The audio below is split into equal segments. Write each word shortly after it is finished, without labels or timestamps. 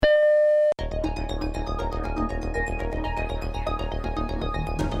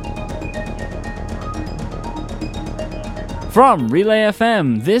From Relay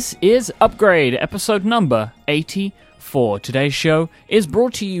FM, this is Upgrade, episode number 84. Today's show is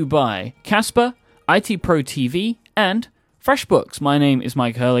brought to you by Casper, IT Pro TV, and FreshBooks. My name is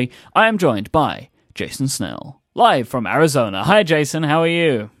Mike Hurley. I am joined by Jason Snell, live from Arizona. Hi, Jason. How are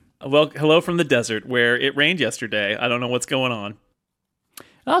you? Well, hello from the desert, where it rained yesterday. I don't know what's going on.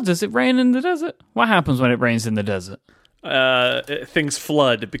 Oh, does it rain in the desert? What happens when it rains in the desert? Things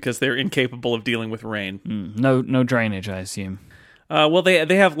flood because they're incapable of dealing with rain. No drainage, I assume. Well,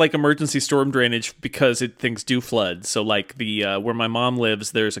 they have like emergency storm drainage because things do flood. So, like the where my mom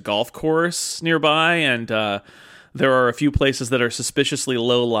lives, there's a golf course nearby, and there are a few places that are suspiciously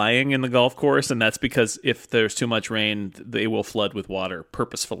low lying in the golf course, and that's because if there's too much rain, they will flood with water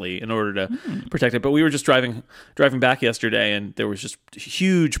purposefully in order to protect it. But we were just driving back yesterday, and there was just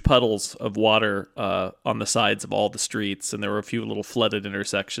huge puddles of water on the sides of all the streets, and there were a few little flooded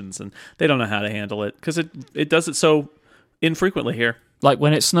intersections, and they don't know how to handle it because it does it so infrequently here. Like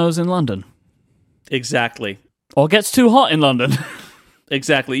when it snows in London. Exactly. Or gets too hot in London.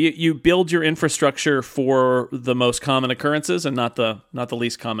 Exactly. You build your infrastructure for the most common occurrences and not the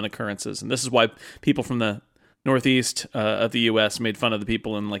least common occurrences. And this is why people from the northeast of the U.S. made fun of the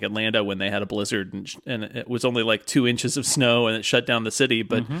people in like Atlanta when they had a blizzard and it was only like 2 inches of snow and it shut down the city.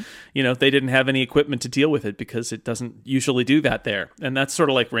 But they didn't have any equipment to deal with it because it doesn't usually do that there. And that's sort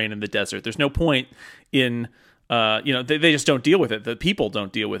of like rain in the desert. There's no point in they just don't deal with it. The people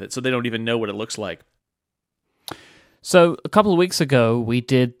don't deal with it, so they don't even know what it looks like. So a couple of weeks ago, we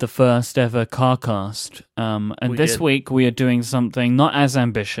did the first ever CarCast, and this week we are doing something not as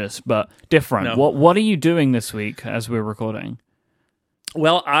ambitious, but different. No. What are you doing this week as we're recording?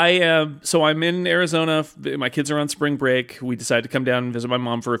 Well, I'm in Arizona. My kids are on spring break. We decided to come down and visit my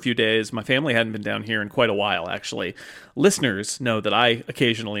mom for a few days. My family hadn't been down here in quite a while, actually. Listeners know that I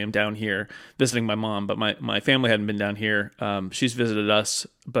occasionally am down here visiting my mom, but my family hadn't been down here. She's visited us,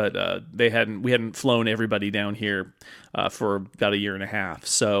 but we hadn't flown everybody down here for about a year and a half.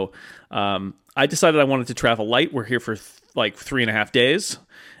 So I decided I wanted to travel light. We're here for like 3.5 days.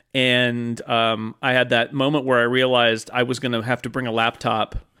 And I had that moment where I realized I was going to have to bring a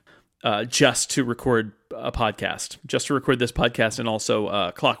laptop just to record a podcast, just to record this podcast and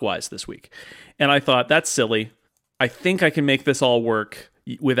also Clockwise this week. And I thought, that's silly. I think I can make this all work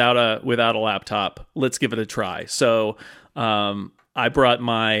without a laptop. Let's give it a try. So I brought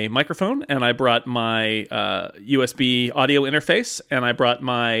my microphone and I brought my USB audio interface and I brought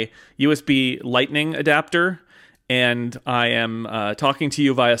my USB Lightning adapter. And I am talking to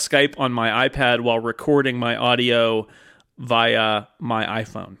you via Skype on my iPad while recording my audio via my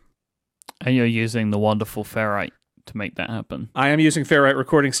iPhone. And you're using the wonderful Ferrite to make that happen. I am using Ferrite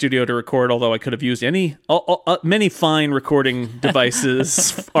Recording Studio to record, although I could have used many fine recording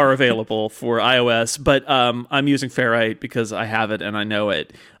devices are available for iOS. But I'm using Ferrite because I have it and I know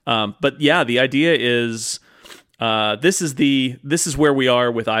it. But yeah, the idea is... This is where we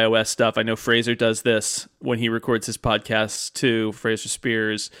are with iOS stuff. I know Fraser does this when he records his podcasts too, Fraser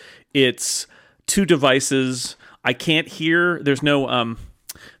Spears. It's 2 devices. I can't hear. There's no,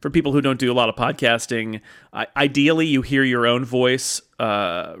 for people who don't do a lot of podcasting, ideally you hear your own voice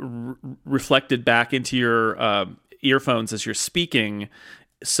reflected back into your earphones as you're speaking,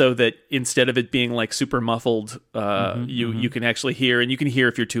 so that instead of it being like super muffled, you can actually hear, and you can hear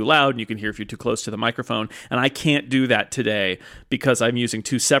if you're too loud, and you can hear if you're too close to the microphone. And I can't do that today because I'm using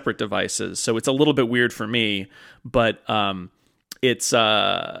 2 separate devices. So it's a little bit weird for me, but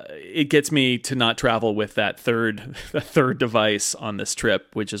it gets me to not travel with that third device on this trip,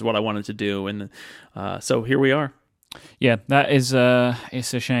 which is what I wanted to do. And so here we are. Yeah, that is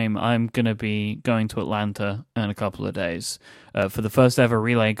it's a shame. I'm going to be going to Atlanta in a couple of days for the first ever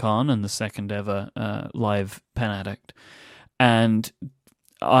RelayCon and the second ever live Pen Addict. And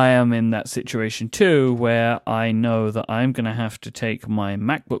I am in that situation too, where I know that I'm going to have to take my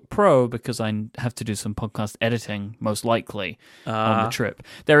MacBook Pro because I have to do some podcast editing, most likely, on the trip.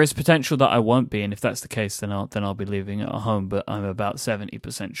 There is potential that I won't be, and if that's the case, then I'll be leaving it at home. But I'm about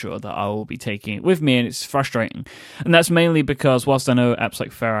 70% sure that I will be taking it with me, and it's frustrating. And that's mainly because whilst I know apps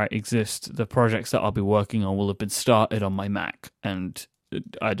like Ferrite exist, the projects that I'll be working on will have been started on my Mac, and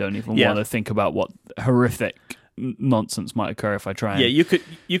I don't even want to think about what horrific nonsense might occur if I try. Yeah,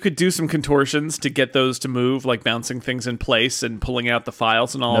 you could do some contortions to get those to move, like bouncing things in place and pulling out the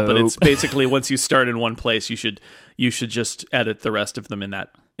files and all. Nope. But it's basically once you start in one place, you should just edit the rest of them in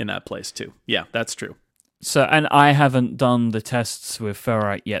that place too. Yeah, that's true. So, and I haven't done the tests with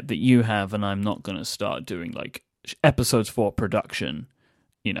Ferrite yet that you have, and I'm not going to start doing like episodes for production,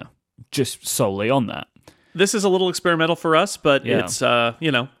 just solely on that. This is a little experimental for us, but it's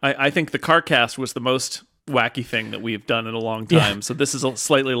I think the CarCast was the most wacky thing that we've done in a long time. Yeah. So this is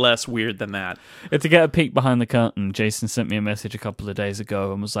slightly less weird than that. To get a peek behind the curtain, Jason sent me a message a couple of days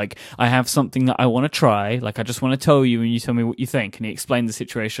ago and was like, I have something that I want to try. Like, I just want to tell you and you tell me what you think. And he explained the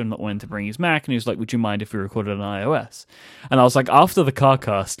situation, not wanting to bring his Mac. And he was like, would you mind if we recorded on iOS? And I was like, after the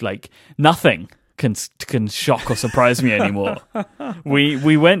CarCast, like, nothing can shock or surprise me anymore.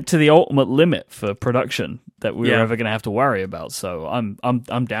 We went to the ultimate limit for production that we were ever going to have to worry about. So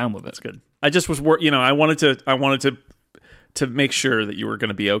I'm down with it. That's good. I just was, I wanted to make sure that you were going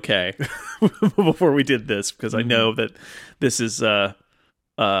to be okay before we did this, because I know that this is a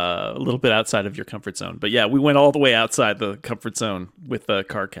little bit outside of your comfort zone. But yeah, we went all the way outside the comfort zone with the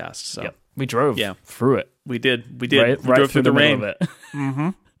CarCast. So we drove through it. We did. We right drove through the rain. Of it. Mm-hmm.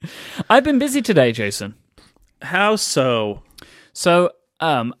 I've been busy today, Jason. How so? So,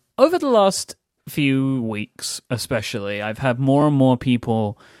 over the last few weeks, especially, I've had more and more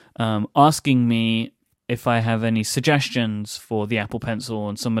people asking me if I have any suggestions for the Apple Pencil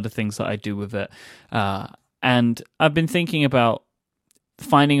and some of the things that I do with it. And I've been thinking about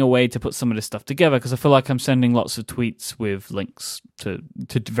finding a way to put some of this stuff together, because I feel like I'm sending lots of tweets with links to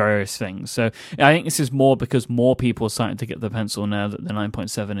various things. So I think this is more because more people are starting to get the Pencil now that the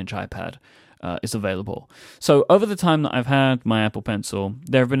 9.7-inch iPad is available. So over the time that I've had my Apple Pencil,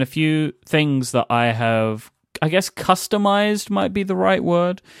 there have been a few things that I have, I guess customized might be the right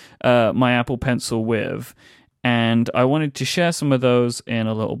word, my Apple Pencil with. And I wanted to share some of those in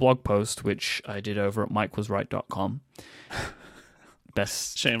a little blog post, which I did over at mikewasright.com.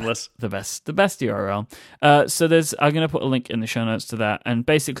 Shameless. The best URL. So I'm going to put a link in the show notes to that. And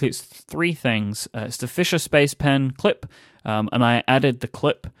basically it's three things. It's the Fisher Space Pen clip. And I added the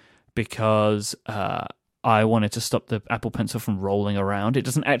clip because I wanted to stop the Apple Pencil from rolling around. It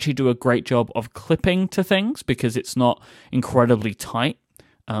doesn't actually do a great job of clipping to things because it's not incredibly tight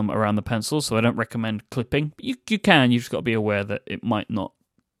around the pencil. So I don't recommend clipping. You can. You've just got to be aware that it might not.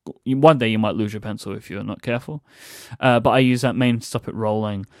 One day you might lose your pencil if you're not careful. But I use that main stop it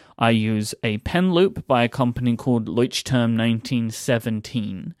rolling. I use a pen loop by a company called Leuchtturm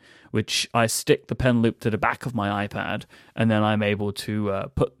 1917, which I stick the pen loop to the back of my iPad, and then I'm able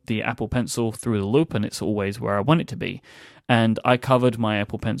to put the Apple Pencil through the loop, and it's always where I want it to be. And I covered my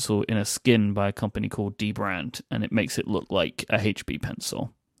Apple Pencil in a skin by a company called Dbrand, and it makes it look like a HB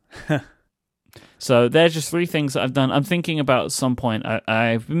pencil. So there's just three things that I've done. I'm thinking about at some point,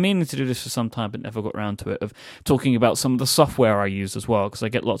 I've been meaning to do this for some time but never got around to it, of talking about some of the software I use as well, because I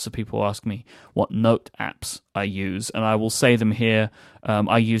get lots of people ask me what note apps I use, and I will say them here.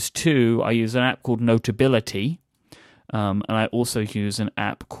 I use two. I use an app called Notability, and I also use an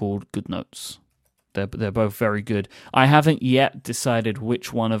app called GoodNotes. They're both very good. I haven't yet decided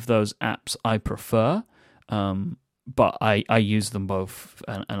which one of those apps I prefer, but I use them both,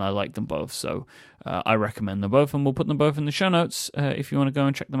 and I like them both, so I recommend them both, and we'll put them both in the show notes if you want to go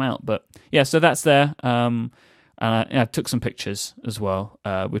and check them out. But yeah, so that's there. And I took some pictures as well,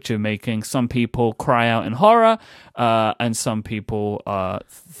 which are making some people cry out in horror, and some people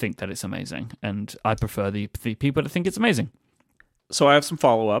think that it's amazing, and I prefer the people that think it's amazing. So I have some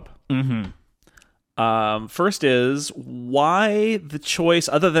follow-up. Mm-hmm. First is, why the choice,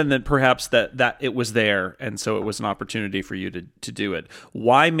 other than that perhaps that it was there and so it was an opportunity for you to do it,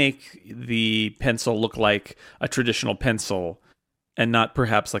 why make the pencil look like a traditional pencil and not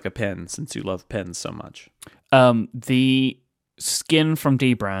perhaps like a pen, since you love pens so much? The skin from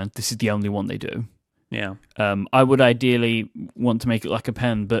Dbrand, this is the only one they do. Yeah. I would ideally want to make it like a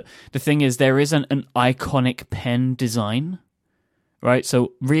pen, but the thing is, there isn't an iconic pen design. Right,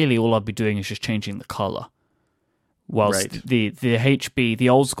 so really all I'd be doing is just changing the color. Whilst the HB, the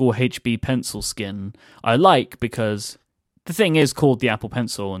old school HB pencil skin, I like because the thing is called the Apple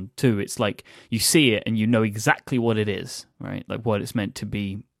Pencil, and two, it's like you see it and you know exactly what it is, right? Like what it's meant to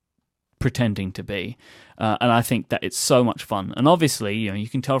be, pretending to be. And I think that it's so much fun. And obviously, you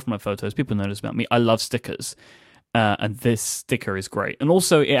can tell from my photos, people know this about me, I love stickers. And this sticker is great. And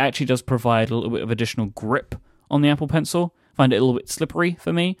also, it actually does provide a little bit of additional grip on the Apple Pencil. Find it a little bit slippery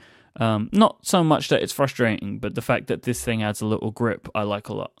for me. Not so much that it's frustrating, but the fact that this thing adds a little grip, I like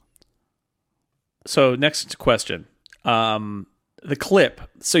a lot. So next question, the clip.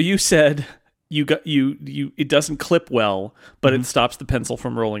 So you said it doesn't clip well, but it stops the pencil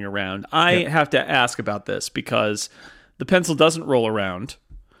from rolling around. I have to ask about this because the pencil doesn't roll around.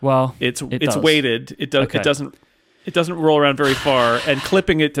 Well, it's weighted. It doesn't roll around very far, and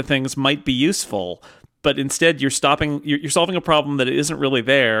clipping it to things might be useful. But instead, you're solving a problem that isn't really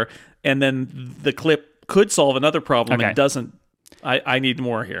there, and then the clip could solve another problem and doesn't I need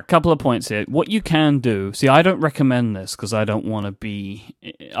more here. Couple of points here. What you can do, see, I don't recommend this because I don't want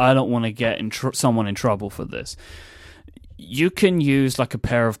to get someone in trouble for this. You can use like a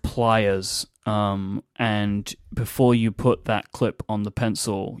pair of pliers, and before you put that clip on the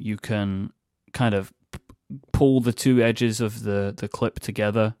pencil, you can kind of pull the two edges of the clip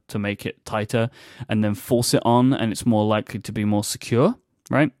together to make it tighter, and then force it on, and it's more likely to be more secure,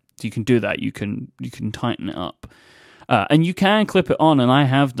 right? So you can do that. You can tighten it up. And you can clip it on, and I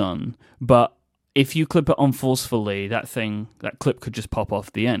have done, but if you clip it on forcefully, that clip could just pop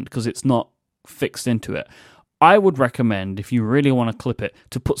off the end because it's not fixed into it. I would recommend, if you really want to clip it,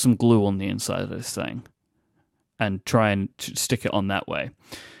 to put some glue on the inside of this thing and try and stick it on that way.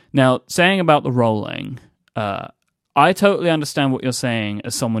 Now, saying about the rolling, I totally understand what you're saying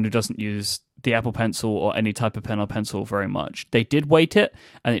as someone who doesn't use the Apple Pencil or any type of pen or pencil very much. They did weight it,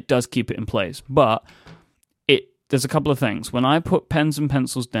 and it does keep it in place, but there's a couple of things. When I put pens and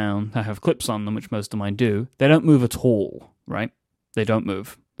pencils down that have clips on them, which most of mine do, they don't move at all, right? They don't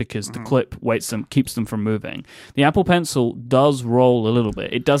move because the clip weights them, keeps them from moving. The Apple Pencil does roll a little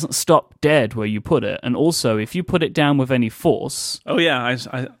bit. It doesn't stop dead where you put it. And also, if you put it down with any force... Oh, yeah.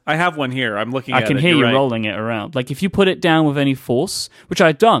 I have one here. I'm looking at it. I can hear you rolling it around. Like, if you put it down with any force, which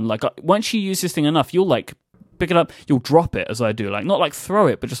I've done, like, once you use this thing enough, you'll, like, pick it up, you'll drop it, as I do. Like, not, like, throw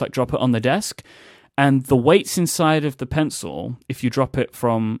it, but just, like, drop it on the desk. And the weights inside of the pencil, if you drop it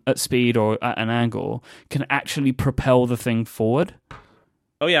from at speed or at an angle, can actually propel the thing forward.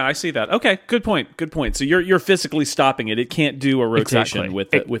 Oh yeah, I see that. Okay, good point. Good point. So you're physically stopping it. It can't do a rotation with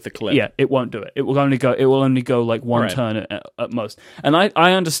the clip. Yeah, it won't do it. It will only go like one turn at most. And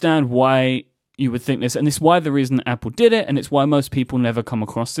I understand why you would think this, and it's why the reason that Apple did it, and it's why most people never come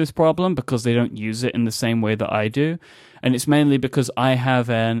across this problem because they don't use it in the same way that I do. And it's mainly because I have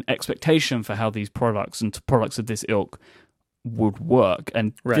an expectation for how these products and products of this ilk would work.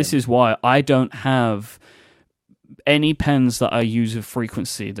 And this is why I don't have any pens that I use with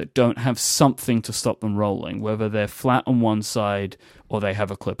frequency that don't have something to stop them rolling, whether they're flat on one side or they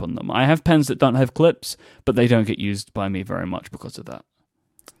have a clip on them. I have pens that don't have clips, but they don't get used by me very much because of that.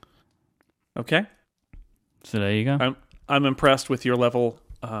 Okay. So there you go. I'm impressed with your level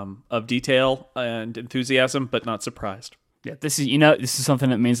of detail and enthusiasm, but not surprised. Yeah, this is something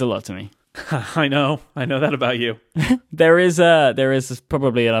that means a lot to me. I know that about you. There is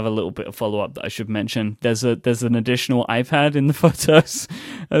probably another little bit of follow up that I should mention. There's an additional iPad in the photos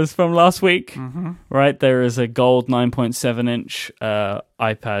as from last week, right? There is a gold 9.7 inch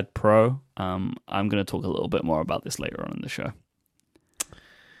iPad Pro. I'm going to talk a little bit more about this later on in the show.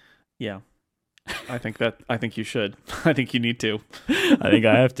 Yeah. I think you should. I think you need to. I think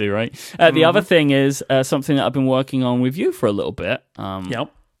I have to, right? The other thing is something that I've been working on with you for a little bit. Yep.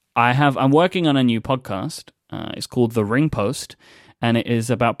 I'm working on a new podcast. It's called The Ring Post, and it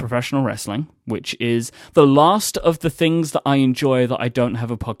is about professional wrestling, which is the last of the things that I enjoy that I don't have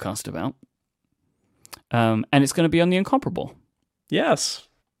a podcast about. And it's going to be on The Incomparable. Yes.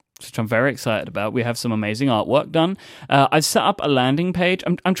 Which I'm very excited about. We have some amazing artwork done. I've set up a landing page.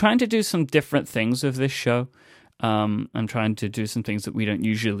 I'm trying to do some different things with this show. I'm trying to do some things that we don't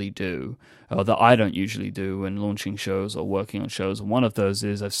usually do, or that I don't usually do when launching shows or working on shows. And one of those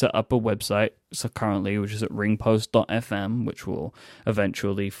is I've set up a website currently, which is at ringpost.fm, which will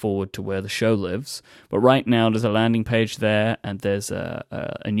eventually forward to where the show lives. But right now there's a landing page there, and there's a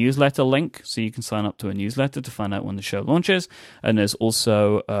newsletter link, so you can sign up to a newsletter to find out when the show launches. And there's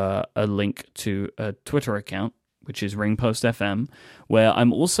also a link to a Twitter account, which is Ringpost FM, where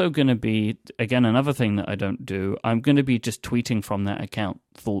I'm also going to be, again, another thing that I don't do, I'm going to be just tweeting from that account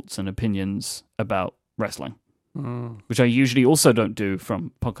thoughts and opinions about wrestling, which I usually also don't do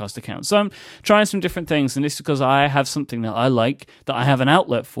from podcast accounts. So I'm trying some different things, and this is because I have something that I like, that I have an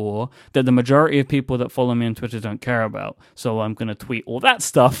outlet for, that the majority of people that follow me on Twitter don't care about. So I'm going to tweet all that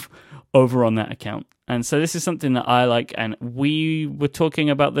stuff over on that account. And so this is something that I like, and we were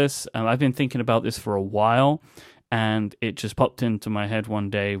talking about this. I've been thinking about this for a while, and it just popped into my head one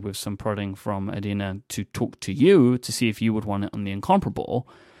day with some prodding from Adina to talk to you to see if you would want it on The Incomparable,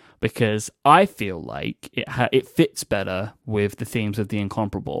 because I feel like it fits better with the themes of The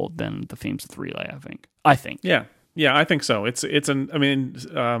Incomparable than the themes of Relay, I think. Yeah, I think so. Somebody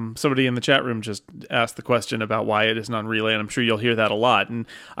in the chat room just asked the question about why it isn't on Relay, and I'm sure you'll hear that a lot. And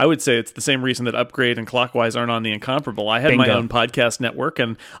I would say it's the same reason that Upgrade and Clockwise aren't on The Incomparable. I had my own podcast network,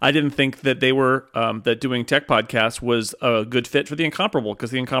 and I didn't think that they were that doing tech podcasts was a good fit for The Incomparable,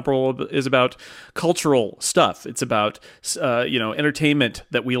 because The Incomparable is about cultural stuff. It's about entertainment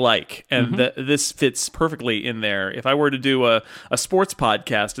that we like, and this fits perfectly in there. If I were to do a sports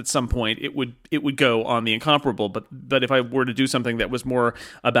podcast at some point, it would go on The Incomparable, but But if I were to do something that was more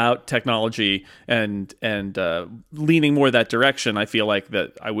about technology and leaning more that direction, I feel like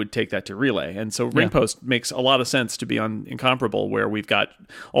that I would take that to Relay. And so Ring Post makes a lot of sense to be on Incomparable, where we've got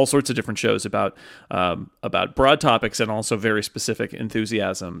all sorts of different shows about broad topics and also very specific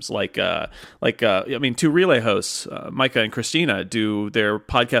enthusiasms. Two Relay hosts, Micah and Christina, do their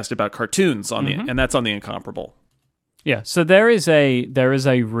podcast about cartoons and that's on the Incomparable. Yeah, so there is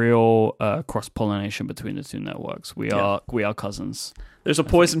a real cross-pollination between the two networks. We are cousins. There's a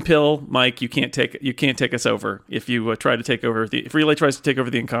poison pill, Mike. You can't take us over. If you try to take over if Relay tries to take over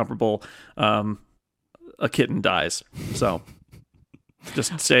the Incomparable, a kitten dies. So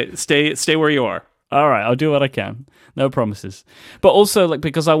just stay where you are. All right, I'll do what I can. No promises. But also,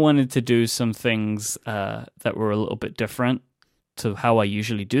 because I wanted to do some things that were a little bit different to how I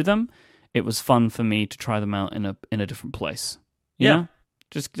usually do them, it was fun for me to try them out in a different place. You know?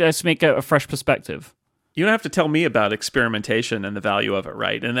 Just make a fresh perspective. You don't have to tell me about experimentation and the value of it,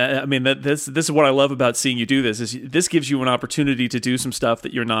 right? And this is what I love about seeing you do this. Is this gives you an opportunity to do some stuff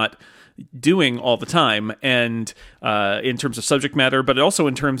that you're not doing all the time, and in terms of subject matter, but also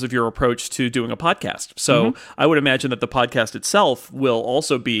in terms of your approach to doing a podcast. So I would imagine that the podcast itself will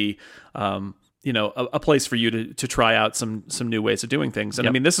also be a place for you to try out some new ways of doing things.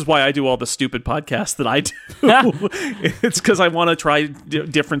 And this is why I do all the stupid podcasts that I do. It's because I want to try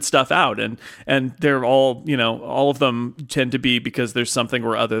different stuff out, and they're all, all of them tend to be because there's something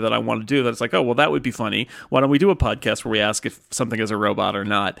or other that I want to do that's like, oh, well, that would be funny. Why don't we do a podcast where we ask if something is a robot or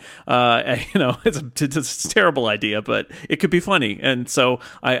not? It's a terrible idea, but it could be funny. And so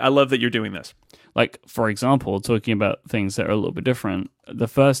I love that you're doing this. Like, for example, talking about things that are a little bit different, the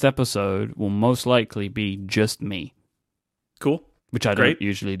first episode will most likely be just me. Cool. Which I don't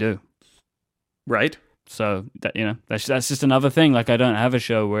usually do. Right. So, that's just another thing. Like, I don't have a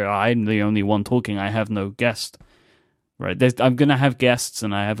show where I'm the only one talking. I have no guest. Right. I'm going to have guests,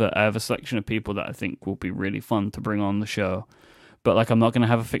 and I have a selection of people that I think will be really fun to bring on the show. But, I'm not going to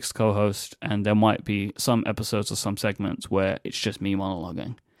have a fixed co-host, and there might be some episodes or some segments where it's just me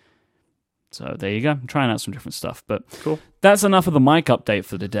monologuing. So there you go. I'm trying out some different stuff. But cool. That's enough of the mic update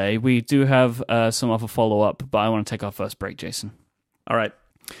for the day. We do have some other follow-up, but I want to take our first break, Jason. All right.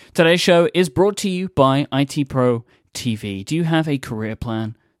 Today's show is brought to you by IT Pro TV. Do you have a career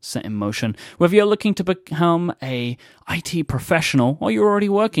plan set in motion? Whether you're looking to become a IT professional or you're already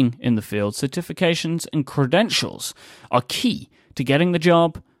working in the field, certifications and credentials are key to getting the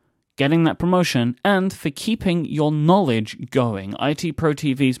job, getting that promotion, and for keeping your knowledge going. IT Pro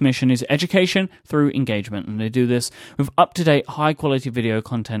TV's mission is education through engagement, and they do this with up-to-date, high-quality video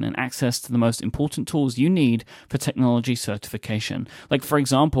content and access to the most important tools you need for technology certification. Like, for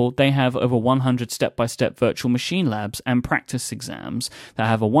example, they have over 100 step-by-step virtual machine labs and practice exams that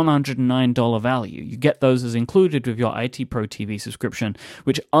have a $109 value. You get those as included with your IT Pro TV subscription,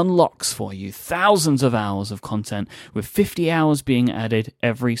 which unlocks for you thousands of hours of content, with 50 hours being added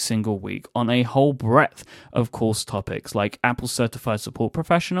every single week on a whole breadth of course topics like Apple Certified Support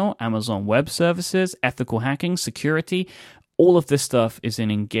Professional, Amazon Web Services, ethical hacking, security. All of this stuff is in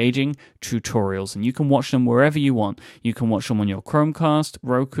engaging tutorials, and you can watch them wherever you want. You can watch them on your Chromecast,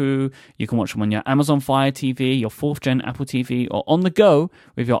 Roku, you can watch them on your Amazon Fire TV, your 4th gen Apple TV, or on the go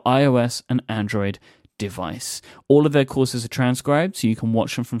with your iOS and Android device. All of their courses are transcribed, so you can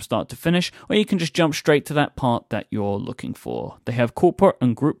watch them from start to finish, or you can just jump straight to that part that you're looking for. They have corporate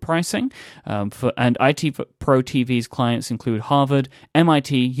and group pricing, and IT Pro TV's clients include Harvard,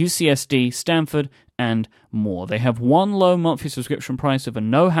 MIT, UCSD, Stanford, and more. They have one low monthly subscription price with a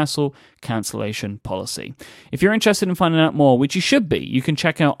no-hassle cancellation policy. If you're interested in finding out more, which you should be, you can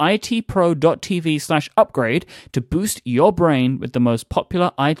check out itpro.tv/upgrade to boost your brain with the most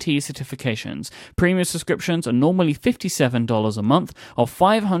popular IT certifications. Premium subscriptions are normally $57 a month or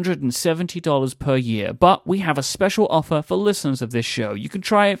 $570 per year, but we have a special offer for listeners of this show. You can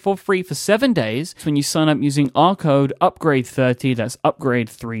try it for free for 7 days when you sign up using our code UPGRADE30, that's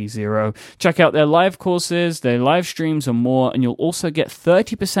UPGRADE30. Check out their live courses, their live streams, and more, and you'll also get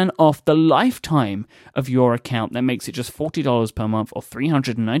 30% off the lifetime of your account. That makes it just $40 per month or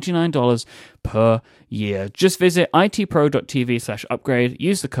 $399 per year. Just visit itpro.tv/upgrade,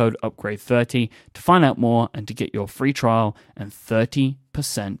 use the code UPGRADE30 to find out more and to get your free trial and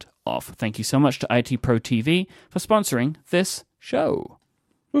 30% off. Thank you so much to IT Pro TV for sponsoring this show.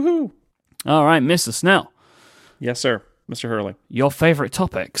 Woohoo! All right, Mr. Snell. Yes, sir. Mr. Hurley. Your favorite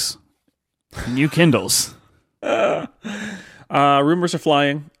topics. New Kindles. Rumors are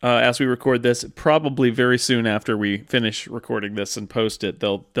flying as we record this. Probably very soon after we finish recording this and post it,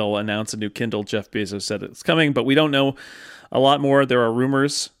 they'll announce a new Kindle. Jeff Bezos said it's coming, but we don't know a lot more. There are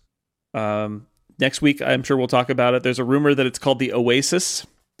rumors. Next week, I'm sure we'll talk about it. There's a rumor that it's called the Oasis.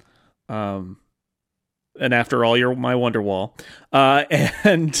 And after all, you're my Wonderwall.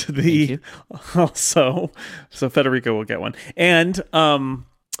 And the also, so Federico will get one. And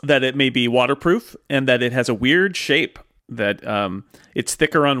that it may be waterproof and that it has a weird shape, that it's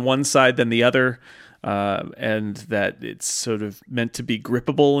thicker on one side than the other, and that it's sort of meant to be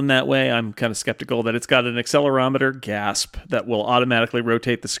grippable in that way. I'm kind of skeptical that it's got an accelerometer, gasp, that will automatically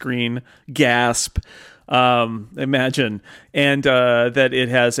rotate the screen, gasp. Imagine, and that it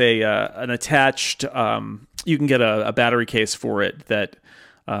has an attached. You can get a battery case for it that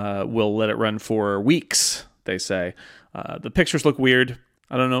will let it run for weeks. They say the pictures look weird.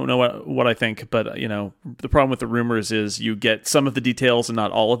 I don't know what I think, but the problem with the rumors is you get some of the details and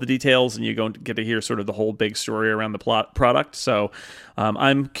not all of the details, and you don't get to hear sort of the whole big story around the product. So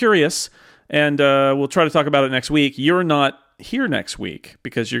I'm curious, and we'll try to talk about it next week. You're not here next week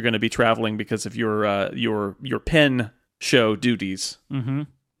because you're going to be traveling because of your pen show duties. Mm-hmm.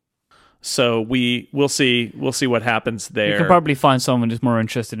 So we'll see what happens there. You can probably find someone who's more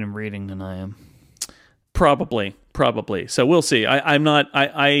interested in reading than I am. Probably. So we'll see. I'd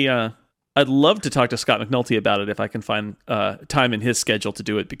love to talk to Scott McNulty about it if I can find time in his schedule to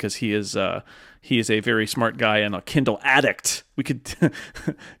do it, because he is a very smart guy and a Kindle addict. We could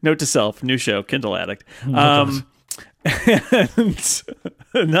note to self, new show, Kindle addict. And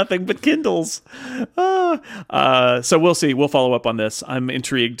nothing but Kindles. So we'll see. We'll follow up on this. I'm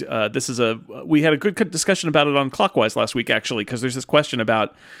intrigued. We had a good discussion about it on Clockwise last week, actually, because there's this question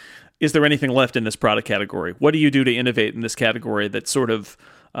about, is there anything left in this product category? What do you do to innovate in this category that sort of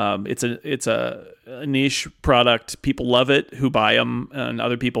it's a niche product. People love it who buy them, and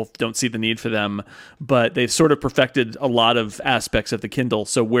other people don't see the need for them. But they've sort of perfected a lot of aspects of the Kindle.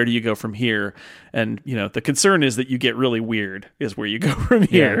 So where do you go from here? And the concern is that you get really weird is where you go from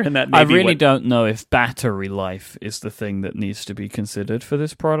here. And that I really don't know if battery life is the thing that needs to be considered for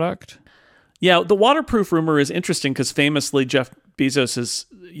this product. Yeah, the waterproof rumor is interesting because famously Jeff Bezos is,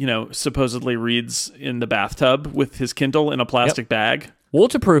 supposedly reads in the bathtub with his Kindle in a plastic bag.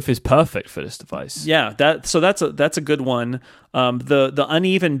 Waterproof is perfect for this device. Yeah, that's a good one. The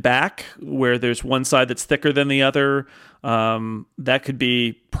uneven back, where there's one side that's thicker than the other, that could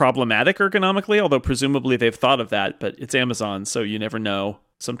be problematic ergonomically, although presumably they've thought of that, but it's Amazon, so you never know.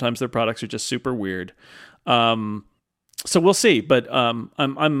 Sometimes their products are just super weird. So we'll see, but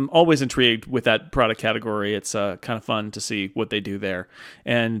I'm always intrigued with that product category. It's kind of fun to see what they do there.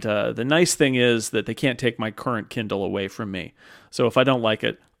 And the nice thing is that they can't take my current Kindle away from me. So if I don't like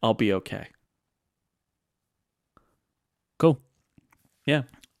it, I'll be okay. Cool. Yeah.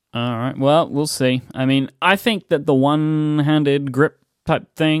 All right. Well, we'll see. I mean, I think that the one-handed grip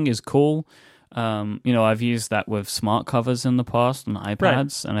type thing is cool. I've used that with smart covers in the past on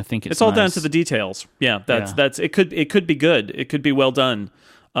iPads, and I think it's all nice. down to the details. Yeah, that's it. Could be good. It could be well done.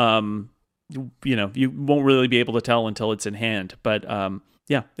 You won't really be able to tell until it's in hand. But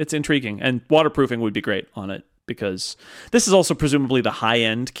it's intriguing, and waterproofing would be great on it because this is also presumably the high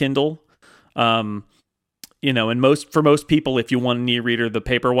end Kindle. And for most people, if you want an e-reader, the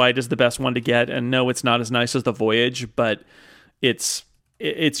Paperwhite is the best one to get. And no, it's not as nice as the Voyage, but it's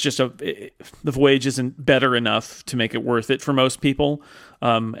just the Voyage isn't better enough to make it worth it for most people.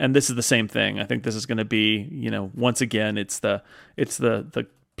 And this is the same thing. I think this is going to be, once again, it's the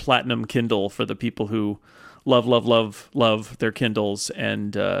platinum Kindle for the people who love their Kindles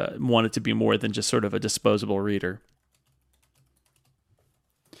and want it to be more than just sort of a disposable reader.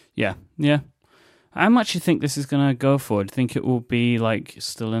 Yeah. How much do you think this is going to go for? Do you think it will be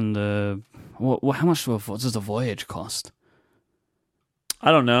still in the... how much does the Voyage cost?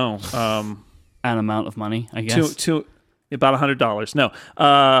 I don't know. An amount of money, I guess. To about $100. No,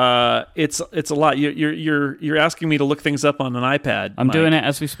 it's a lot. You're asking me to look things up on an iPad. I'm doing it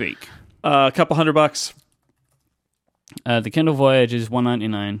as we speak. A couple $100. The Kindle Voyage is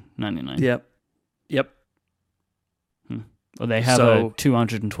 $199.99. Yep. Well, they have a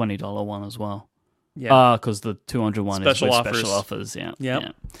 $220 one as well. Yeah. Because the $200 one is with special offers. Yeah.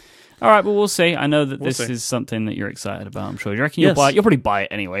 Yep. All right, well, we'll see. I know that this is something that you're excited about, I'm sure. You reckon you'll buy it? You'll probably buy it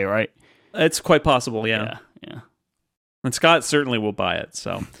anyway, right? It's quite possible, yeah. And Scott certainly will buy it,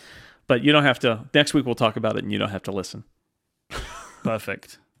 so. But you don't have to. Next week we'll talk about it, and you don't have to listen.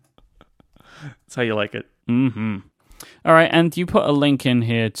 Perfect. That's how you like it. Mm-hmm. All right, and you put a link in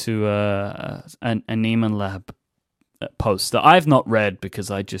here to an Nieman Lab post that I've not read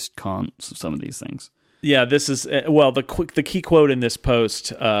because I just can't some of these things. Yeah, this is, the key quote in this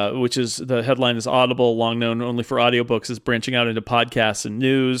post, which is, the headline is Audible, long known only for audiobooks, is branching out into podcasts and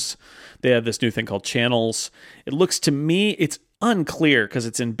news. They have this new thing called Channels. It looks to me, unclear because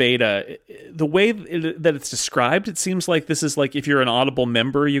it's in beta. The way that it's described, it seems like this is like if you're an Audible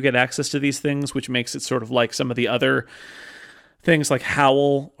member, you get access to these things, which makes it sort of like some of the other things like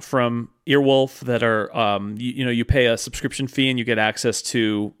Howl from Earwolf that are, you pay a subscription fee and you get access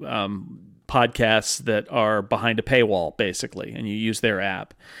to podcasts that are behind a paywall, basically, and you use their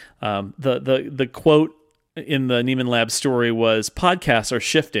app. The quote in the Nieman Labs story was, podcasts are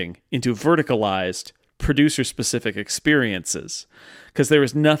shifting into verticalized, producer-specific experiences, because there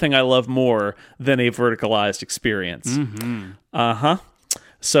is nothing I love more than a verticalized experience. Mm-hmm.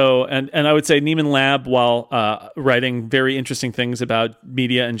 So, and I would say Nieman Lab, while writing very interesting things about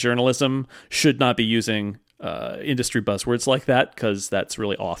media and journalism, should not be using industry buzzwords like that, because that's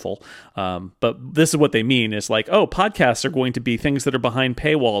really awful. But this is what they mean, is like, oh, podcasts are going to be things that are behind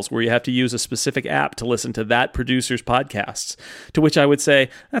paywalls where you have to use a specific app to listen to that producer's podcasts. To which I would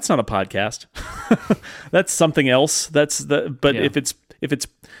say, that's not a podcast. That's something else. If it's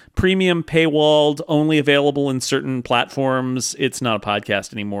premium, paywalled, only available in certain platforms, it's not a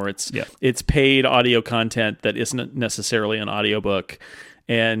podcast anymore. It's paid audio content that isn't necessarily an audiobook.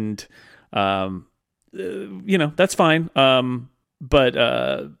 And, that's fine. But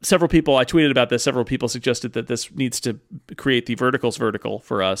several people, I tweeted about this, several people suggested that this needs to create the verticals vertical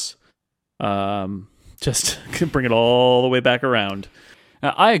for us. Just bring it all the way back around.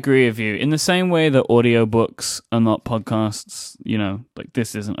 I agree with you. In the same way that audiobooks are not podcasts, like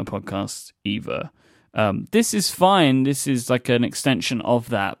this isn't a podcast either. This is fine. This is like an extension of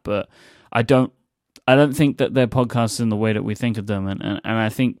that, but I don't think that they're podcasts in the way that we think of them. And I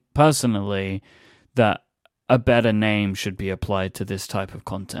think personally that a better name should be applied to this type of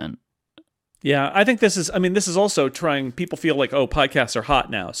content. Yeah, I think this is also people feel like, oh, podcasts are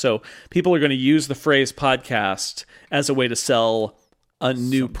hot now. So people are going to use the phrase podcast as a way to sell a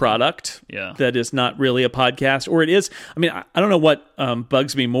new product that is not really a podcast, or it is. I mean, I don't know what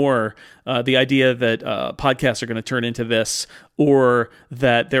bugs me more, the idea that podcasts are going to turn into this, or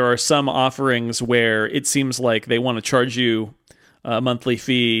that there are some offerings where it seems like they want to charge you a monthly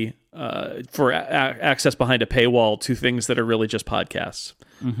fee for access behind a paywall to things that are really just podcasts.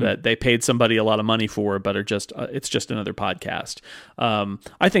 Mm-hmm. That they paid somebody a lot of money for, but are just it's just another podcast.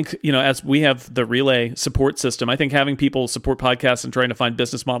 I think, as we have the Relay support system, I think having people support podcasts and trying to find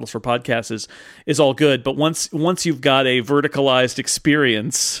business models for podcasts is all good. But once you've got a verticalized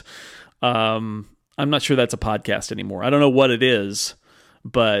experience, I'm not sure that's a podcast anymore. I don't know what it is,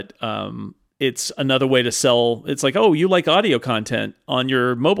 but it's another way to sell. It's like, oh, you like audio content on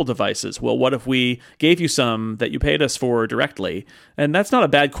your mobile devices. Well, what if we gave you some that you paid us for directly? And that's not a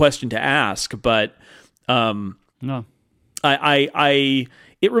bad question to ask, but no.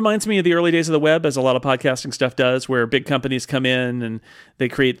 It reminds me of the early days of the web, as a lot of podcasting stuff does, where big companies come in and they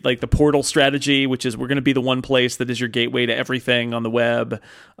create like the portal strategy, which is we're going to be the one place that is your gateway to everything on the web.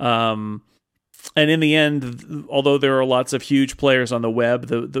 And in the end, although there are lots of huge players on the web,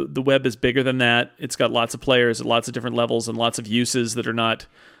 the web is bigger than that. It's got lots of players at lots of different levels and lots of uses that are not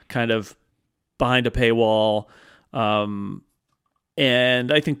kind of behind a paywall. And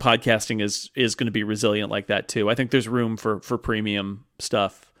I think podcasting is going to be resilient like that too. I think there's room for premium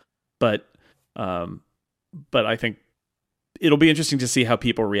stuff, but I think it'll be interesting to see how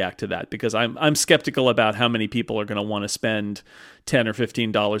people react to that, because I'm skeptical about how many people are going to want to spend $10 or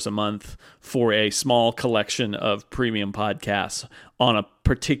 $15 a month for a small collection of premium podcasts on a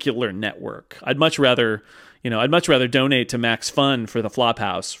particular network. I'd much rather donate to Max Fun for the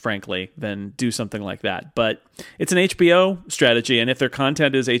Flophouse, frankly, than do something like that. But it's an HBO strategy, and if their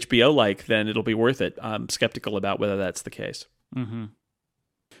content is HBO-like, then it'll be worth it. I'm skeptical about whether that's the case. Mm-hmm.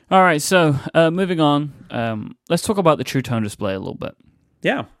 All right, so moving on, let's talk about the True Tone display a little bit.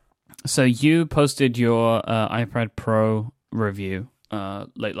 Yeah. So you posted your iPad Pro review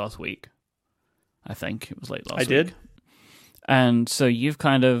late last week. I think it was late last week. I did. And so you've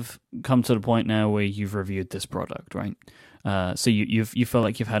kind of come to the point now where you've reviewed this product, right? So you feel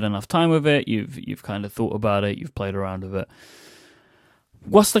like you've had enough time with it. You've kind of thought about it. You've played around with it.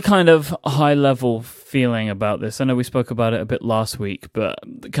 What's the kind of high-level feeling about this? I know we spoke about it a bit last week, but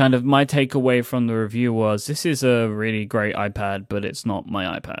kind of my takeaway from the review was this is a really great iPad, but it's not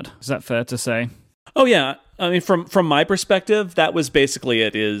my iPad. Is that fair to say? Oh, yeah. I mean, from my perspective, that was basically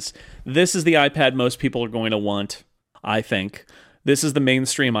it. This is the iPad most people are going to want, I think. This is the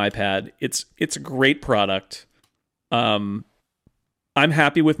mainstream iPad. It's a great product. I'm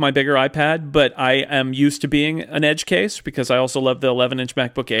happy with my bigger iPad, but I am used to being an edge case because I also love the 11-inch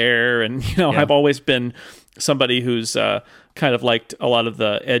MacBook Air, and I've always been somebody who's kind of liked a lot of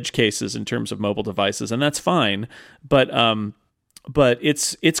the edge cases in terms of mobile devices, and that's fine. But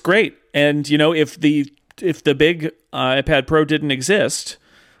it's great, and if the if the big iPad Pro didn't exist,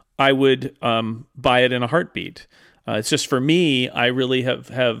 I would buy it in a heartbeat. It's just for me, I really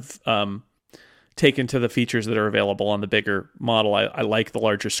have taken to the features that are available on the bigger model. I like the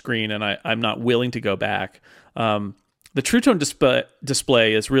larger screen, and I'm not willing to go back. The True Tone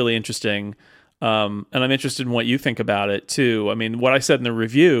display is really interesting, and I'm interested in what you think about it too. I mean, what I said in the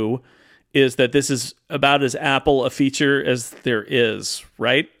review is that this is about as Apple a feature as there is,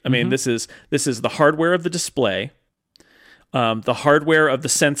 right? I mean, this is the hardware of the display, the hardware of the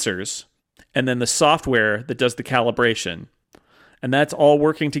sensors, and then the software that does the calibration. And that's all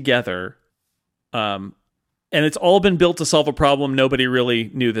working together. And it's all been built to solve a problem nobody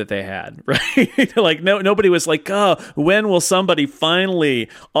really knew that they had, right? Like nobody was like, oh, when will somebody finally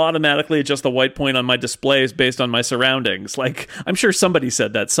automatically adjust the white point on my displays based on my surroundings? Like, I'm sure somebody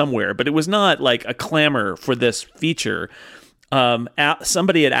said that somewhere, but it was not like a clamor for this feature.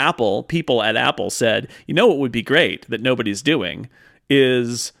 Somebody at Apple, people at Apple said, you know what would be great that nobody's doing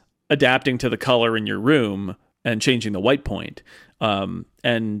is adapting to the color in your room and changing the white point.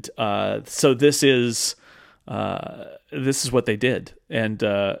 So this is what they did, and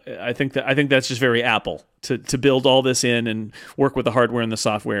I think that's just very Apple to build all this in and work with the hardware and the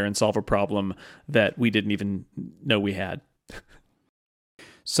software and solve a problem that we didn't even know we had.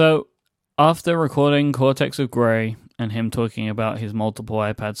 So after recording Cortex with Gray and him talking about his multiple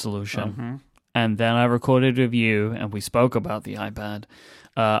iPad solution, and then I recorded with you and we spoke about the iPad,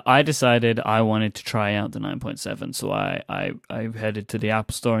 I decided I wanted to try out the 9.7, so I headed to the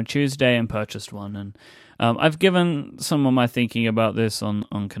Apple Store on Tuesday and purchased one. And I've given some of my thinking about this on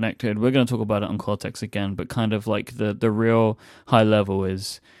Connected. We're going to talk about it on Cortex again, but kind of like the real high level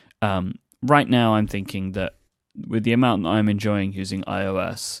is right now I'm thinking that with the amount that I'm enjoying using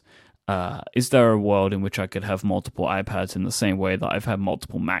iOS, is there a world in which I could have multiple iPads in the same way that I've had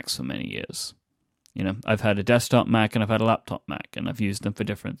multiple Macs for many years? You know, I've had a desktop Mac and I've had a laptop Mac, and I've used them for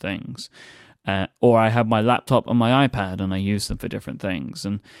different things. Or I have my laptop and my iPad and I use them for different things.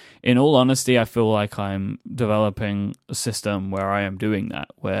 And in all honesty, I feel like I'm developing a system where I am doing that,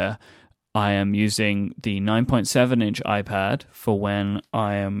 where I am using the 9.7-inch iPad for when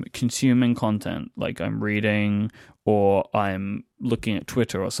I am consuming content, like I'm reading or I'm looking at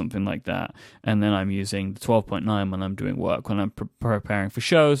Twitter or something like that. And then I'm using the 12.9 when I'm doing work, when I'm preparing for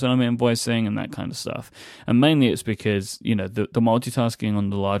shows and I'm invoicing and that kind of stuff. And mainly it's because, you know, the multitasking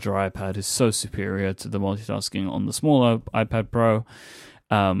on the larger iPad is so superior to the multitasking on the smaller iPad Pro.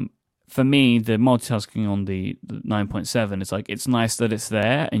 For me, the multitasking on the 9.7 is like, it's nice that it's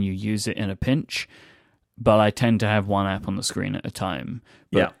there and you use it in a pinch, but I tend to have one app on the screen at a time.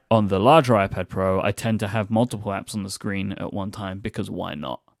 But on the larger iPad Pro, I tend to have multiple apps on the screen at one time because why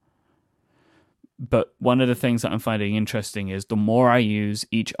not? But one of the things that I'm finding interesting is the more I use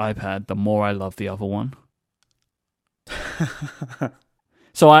each iPad, the more I love the other one.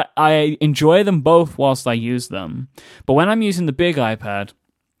 So I enjoy them both whilst I use them. But when I'm using the big iPad,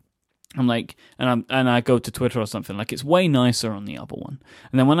 I'm like, and I go to Twitter or something, like it's way nicer on the other one.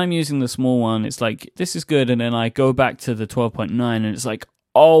 And then when I'm using the small one, it's like, this is good. And then I go back to the 12.9 and it's like,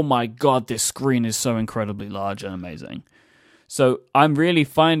 oh my God, this screen is so incredibly large and amazing. So I'm really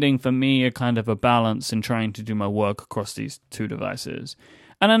finding for me a kind of a balance in trying to do my work across these two devices.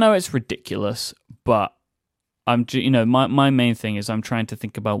 And I know it's ridiculous, but my main thing is I'm trying to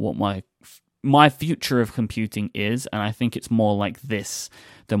think about what my future of computing is, and I think it's more like this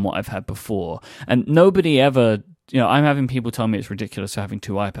than what I've had before. And nobody ever, I'm having people tell me it's ridiculous for having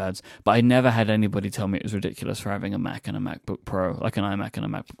two iPads, but I never had anybody tell me it was ridiculous for having a Mac and a MacBook Pro, like an iMac and a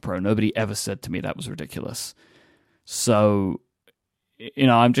MacBook Pro. Nobody ever said to me that was ridiculous. So,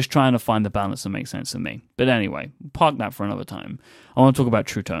 I'm just trying to find the balance that makes sense to me. But anyway, park that for another time. I want to talk about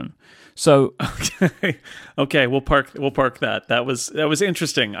True Tone. So, okay, we'll park that. That was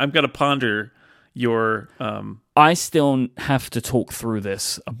interesting. I'm going to ponder your. I still have to talk through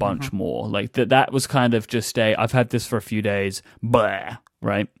this a bunch more. Like that was kind of just I've had this for a few days, blah,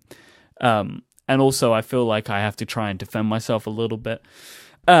 right? And also I feel like I have to try and defend myself a little bit.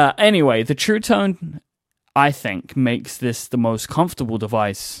 Anyway, the True Tone, I think, makes this the most comfortable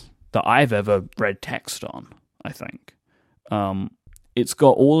device that I've ever read text on, I think. It's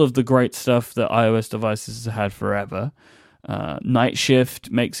got all of the great stuff that iOS devices have had forever. Night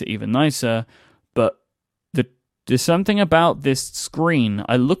Shift makes it even nicer, but there's something about this screen.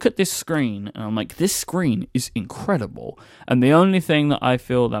 I look at this screen and I'm like, this screen is incredible. And the only thing that I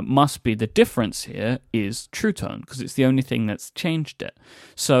feel that must be the difference here is True Tone, because it's the only thing that's changed it.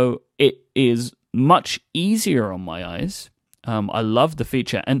 So it is much easier on my eyes. I love the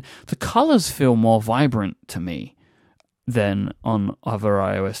feature, and the colors feel more vibrant to me than on other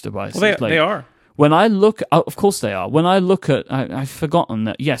iOS devices. Well, they are. when I look, of course they are. When I look at, I've forgotten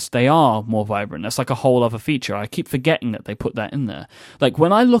that, yes, they are more vibrant. That's like a whole other feature. I keep forgetting that they put that in there. Like,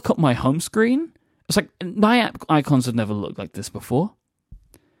 when I look at my home screen, it's like, my app icons have never looked like this before.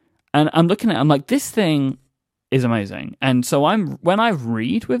 And I'm looking at it, I'm like, this thing is amazing. And so when I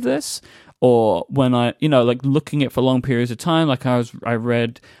read with this, or when I, like looking at it for long periods of time, like I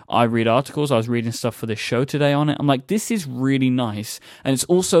read articles, I was reading stuff for this show today on it. I'm like, this is really nice. And it's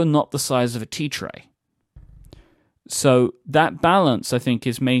also not the size of a tea tray. So that balance, I think,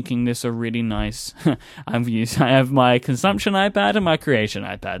 is making this a really nice, I have my consumption iPad and my creation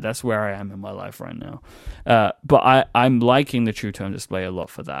iPad. That's where I am in my life right now. But I'm liking the True Tone display a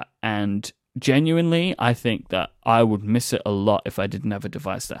lot for that. And genuinely, I think that I would miss it a lot if I didn't have a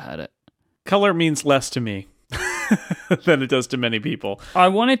device that had it. Color means less to me than it does to many people. I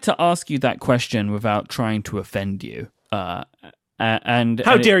wanted to ask you that question without trying to offend you. And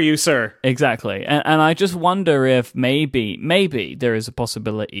how dare you, sir? Exactly. And I just wonder if maybe there is a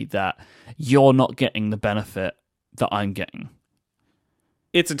possibility that you're not getting the benefit that I'm getting.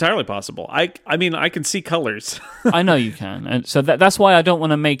 It's entirely possible. I mean, I can see colors. I know you can, and so that's why I don't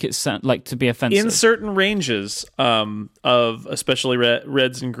want to make it sound like to be offensive. In certain ranges of especially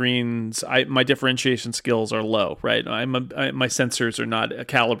reds and greens, my differentiation skills are low. Right, my sensors are not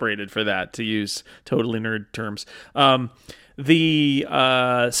calibrated for that, to use totally nerd terms. So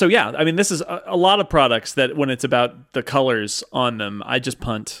yeah, I mean, this is a lot of products that when it's about the colors on them, I just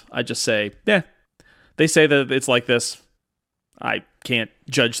punt. I just say, yeah, they say that it's like this. I can't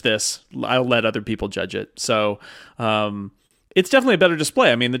judge this. I'll let other people judge it. So it's definitely a better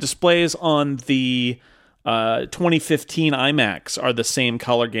display. I mean, the displays on the 2015 iMacs are the same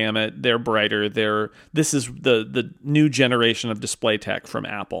color gamut. They're brighter. This is the new generation of display tech from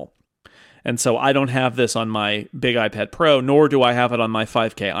Apple. And so I don't have this on my big iPad Pro, nor do I have it on my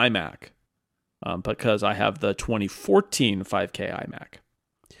 5K iMac, because I have the 2014 5K iMac.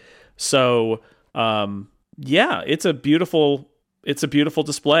 So yeah, it's a beautiful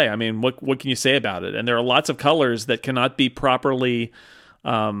display. I mean, what can you say about it? And there are lots of colors that cannot be properly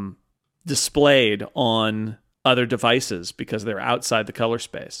displayed on other devices because they're outside the color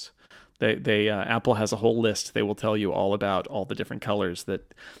space. Apple has a whole list. They will tell you all about all the different colors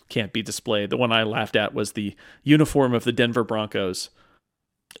that can't be displayed. The one I laughed at was the uniform of the Denver Broncos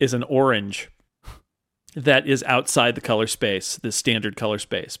is an orange that is outside the color space, the standard color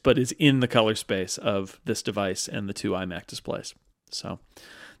space, but is in the color space of this device and the two iMac displays. So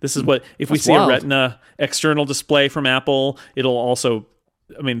this is what, if we see wild. A Retina external display from Apple, it'll also,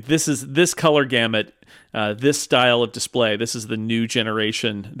 I mean, this color gamut, this style of display, this is the new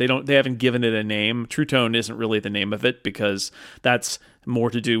generation. They haven't given it a name. True Tone isn't really the name of it because that's more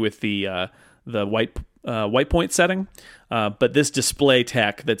to do with the white point setting. But this display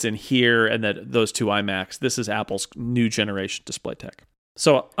tech that's in here and those two iMacs, this is Apple's new generation display tech.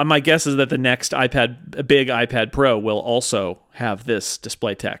 So my guess is that the next big iPad Pro will also have this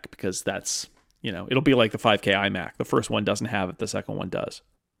display tech because that's, it'll be like the 5K iMac. The first one doesn't have it. The second one does.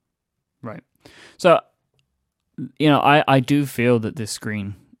 Right. So, I do feel that this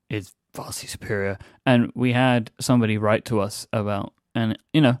screen is vastly superior. And we had somebody write to us about, and,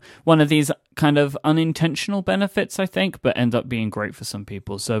 one of these kind of unintentional benefits, I think, but end up being great for some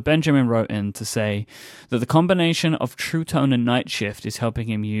people. So Benjamin wrote in to say that the combination of True Tone and Night Shift is helping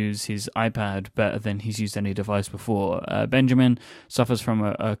him use his iPad better than he's used any device before. Benjamin suffers from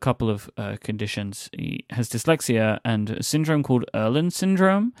a couple of conditions. He has dyslexia and a syndrome called Erlen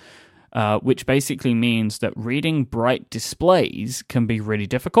syndrome, which basically means that reading bright displays can be really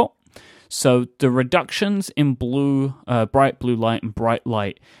difficult. So the reductions in bright blue light and bright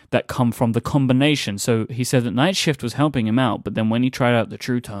light that come from the combination. So he said that Night Shift was helping him out, but then when he tried out the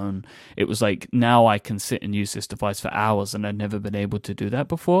True Tone, it was like, now I can sit and use this device for hours, and I'd never been able to do that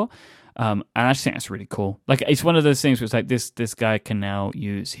before. And I just think that's really cool. Like, it's one of those things where it's like this guy can now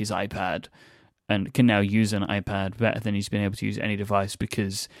use his iPad and can now use an iPad better than he's been able to use any device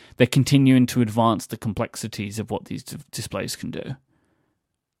because they're continuing to advance the complexities of what these displays can do.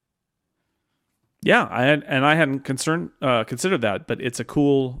 Yeah, I hadn't considered that, but it's a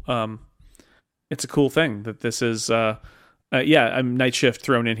cool thing that this is. Night Shift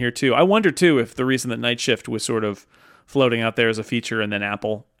thrown in here too. I wonder too if the reason that Night Shift was sort of floating out there as a feature, and then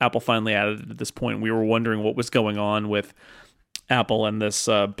Apple finally added it at this point. We were wondering what was going on with Apple and this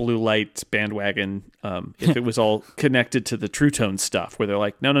blue light bandwagon. If it was all connected to the True Tone stuff, where they're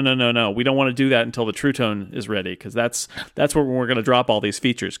like, no, we don't want to do that until the True Tone is ready, because that's where we're going to drop all these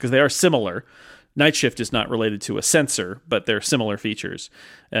features because they are similar. Night Shift is not related to a sensor, but they're similar features.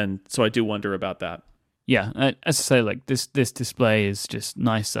 And so I do wonder about that. Yeah, as I say, like this display is just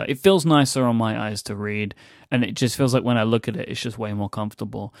nicer. It feels nicer on my eyes to read, and it just feels like when I look at it, it's just way more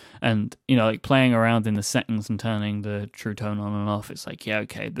comfortable. And like playing around in the settings and turning the True Tone on and off, it's like, yeah,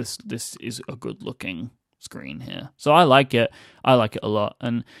 okay, this is a good looking screen here. So I like it. I like it a lot.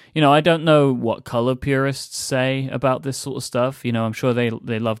 And I don't know what color purists say about this sort of stuff. I'm sure they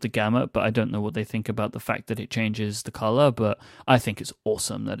love the gamut, but I don't know what they think about the fact that it changes the color. But I think it's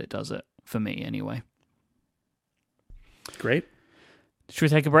awesome that it does it, for me anyway. Great. Should we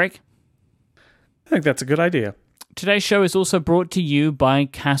take a break? I think that's a good idea. Today's show is also brought to you by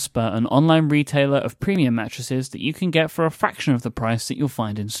Casper, an online retailer of premium mattresses that you can get for a fraction of the price that you'll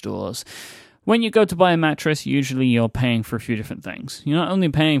find in stores. When you go to buy a mattress, usually you're paying for a few different things. You're not only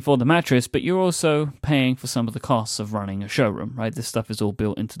paying for the mattress, but you're also paying for some of the costs of running a showroom, right? This stuff is all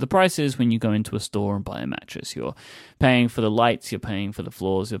built into the prices when you go into a store and buy a mattress. You're paying for the lights, you're paying for the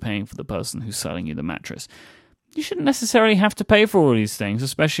floors, you're paying for the person who's selling you the mattress. You shouldn't necessarily have to pay for all these things,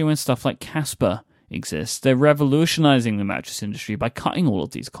 especially when stuff like Casper exists. They're revolutionizing the mattress industry by cutting all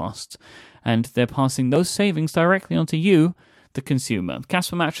of these costs, and they're passing those savings directly onto you, the consumer.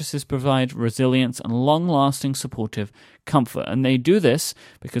 Casper mattresses provide resilience and long-lasting supportive comfort, and they do this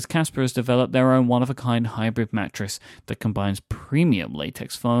because Casper has developed their own one-of-a-kind hybrid mattress that combines premium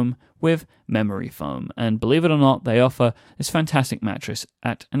latex foam with memory foam. And believe it or not, they offer this fantastic mattress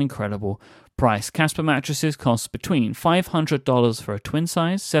at an incredible price. Casper mattresses cost between $500 for a twin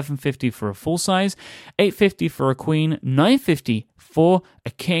size, $750 for a full size, $850 for a queen, $950 for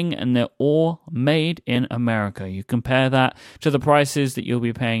a king, and they're all made in America. You compare that to the prices that you'll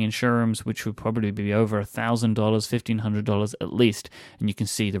be paying in showrooms, which would probably be over $1,000, $1,500 at least, and you can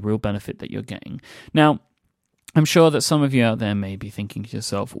see the real benefit that you're getting. Now, I'm sure that some of you out there may be thinking to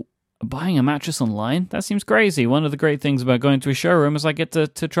yourself, buying a mattress online? That seems crazy. One of the great things about going to a showroom is I get to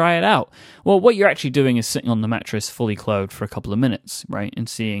try it out. Well, what you're actually doing is sitting on the mattress fully clothed for a couple of minutes, right? And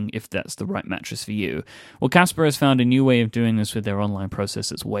seeing if that's the right mattress for you. Well, Casper has found a new way of doing this with their online process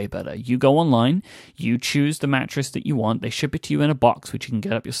that's way better. You go online, you choose the mattress that you want, they ship it to you in a box, which you can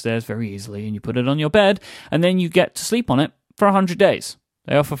get up your stairs very easily, and you put it on your bed, and then you get to sleep on it for 100 days.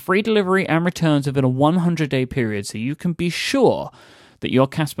 They offer free delivery and returns within a 100-day period, so you can be sure that your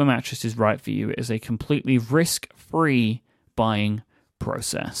Casper mattress is right for you. It is a completely risk-free buying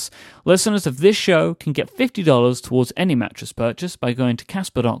process. Listeners of this show can get $50 towards any mattress purchase by going to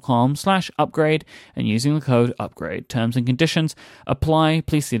casper.com/upgrade and using the code UPGRADE. Terms and conditions apply.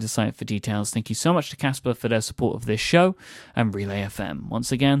 Please see the site for details. Thank you so much to Casper for their support of this show and Relay FM.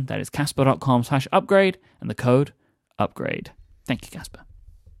 Once again, that is casper.com/upgrade and the code UPGRADE. Thank you, Casper.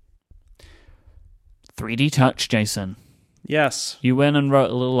 3D Touch, Jason. Yes. You went and wrote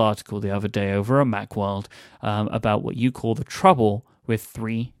a little article the other day over at Macworld about what you call the trouble with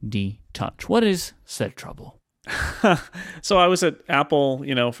 3D Touch. What is said trouble? So I was at Apple,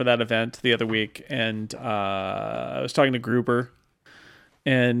 for that event the other week, and I was talking to Gruber,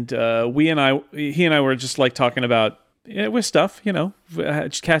 and he and I were just like talking about with stuff,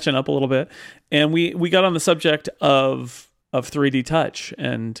 just catching up a little bit, and we got on the subject of 3D Touch,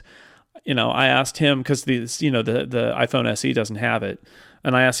 and I asked him because the iPhone SE doesn't have it,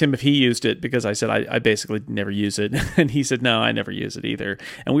 and I asked him if he used it because I said I basically never use it, and he said no, I never use it either.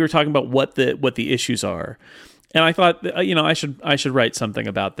 And we were talking about what the issues are, and I thought I should write something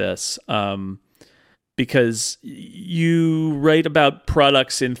about this because you write about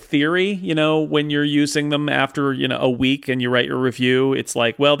products in theory, when you're using them after a week and you write your review, it's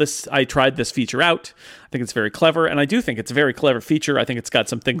like, well, I tried this feature out. I think it's very clever, and I do think it's a very clever feature. I think it's got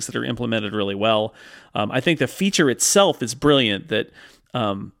some things that are implemented really well. I think the feature itself is brilliant, that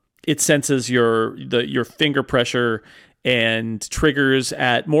it senses your finger pressure and triggers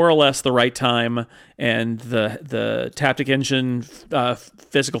at more or less the right time, and the Taptic Engine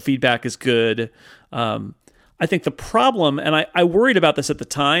physical feedback is good. I think the problem, and I worried about this at the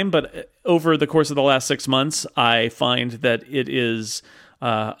time, but over the course of the last 6 months, I find that it is,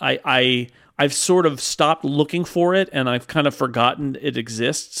 I've sort of stopped looking for it, and I've kind of forgotten it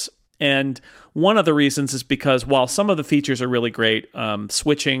exists. And one of the reasons is because while some of the features are really great,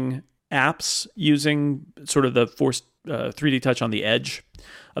 switching apps using sort of the forced 3D touch on the edge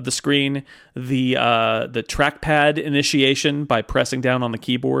of the screen, the trackpad initiation by pressing down on the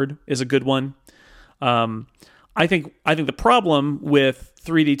keyboard is a good one. I think the problem with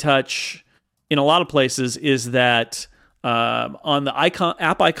 3D touch in a lot of places is that on the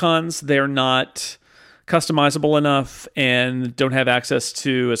app icons, they're not customizable enough and don't have access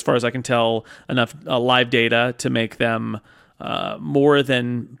to, as far as I can tell, enough live data to make them more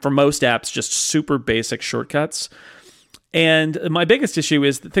than, for most apps, just super basic shortcuts. And my biggest issue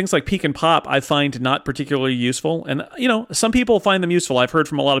is that things like Peek and Pop I find not particularly useful. And, some people find them useful. I've heard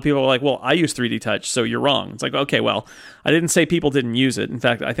from a lot of people who are like, well, I use 3D Touch, so you're wrong. It's like, okay, well, I didn't say people didn't use it. In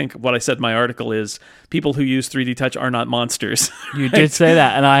fact, I think what I said in my article is people who use 3D Touch are not monsters. You did say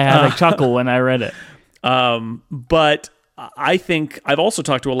that, and I had a chuckle when I read it. But I think I've also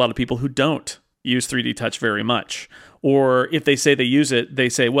talked to a lot of people who don't use 3D Touch very much. Or if they say they use it, they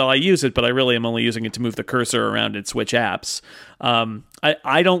say, well, I use it, but I really am only using it to move the cursor around and switch apps.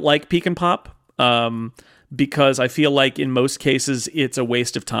 I don't like Peek and Pop because I feel like in most cases it's a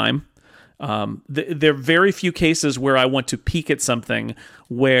waste of time. There are very few cases where I want to peek at something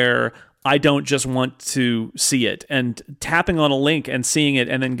where I don't just want to see it. And tapping on a link and seeing it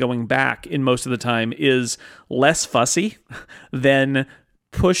and then going back in most of the time is less fussy than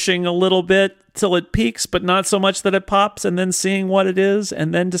pushing a little bit till it peaks, but not so much that it pops, and then seeing what it is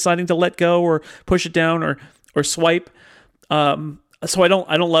and then deciding to let go or push it down or swipe. So I don't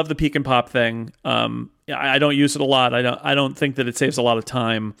love the Peek and Pop thing. I don't use it a lot. I don't think that it saves a lot of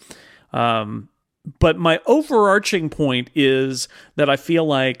time. But my overarching point is that I feel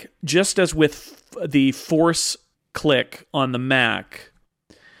like just as with the Force Click on the Mac,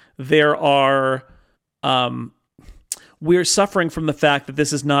 we're suffering from the fact that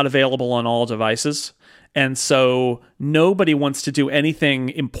this is not available on all devices. And so nobody wants to do anything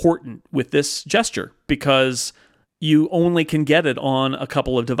important with this gesture because you only can get it on a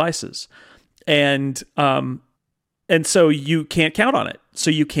couple of devices. And so you can't count on it. So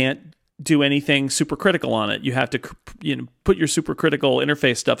you can't do anything supercritical on it. You have to put your supercritical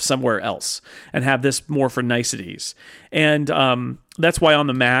interface stuff somewhere else and have this more for niceties. And that's why on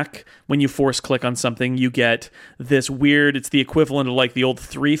the Mac, when you force click on something, you get this weird, it's the equivalent of like the old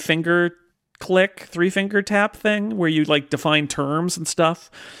three-finger tap thing where you like define terms and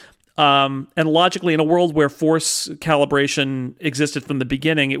stuff. And logically, in a world where force calibration existed from the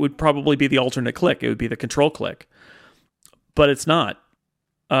beginning, it would probably be the alternate click. It would be the control click. But it's not.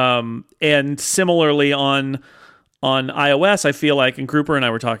 And similarly on iOS, I feel like, and Grouper and I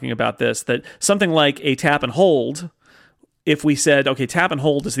were talking about this, that something like a tap and hold, if we said, okay, tap and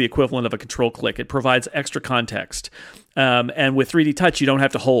hold is the equivalent of a control click, it provides extra context. And with 3D Touch, you don't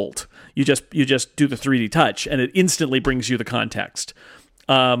have to hold. You just do the 3D Touch, and it instantly brings you the context.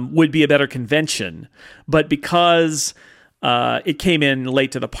 Would be a better convention. But because it came in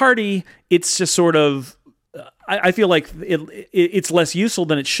late to the party, it's just sort of, I feel like it's less useful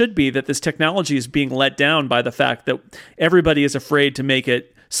than it should be, that this technology is being let down by the fact that everybody is afraid to make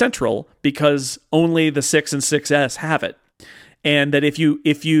it central because only the 6 and 6S have it. And that if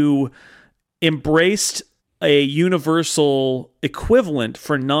you embraced a universal equivalent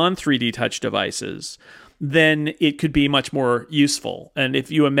for non-3D Touch devices, then it could be much more useful. And if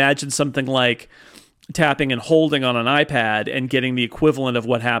you imagine something like tapping and holding on an iPad and getting the equivalent of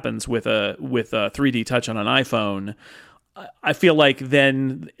what happens with a 3D Touch on an iPhone, I feel like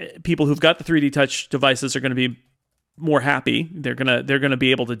then people who've got the 3D Touch devices are going to be more happy. They're gonna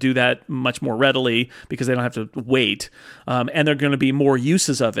be able to do that much more readily because they don't have to wait, and they're going to be more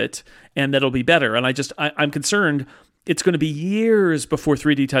uses of it, and that'll be better. And I'm concerned it's going to be years before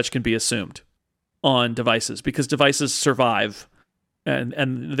 3D Touch can be assumed on devices because devices survive.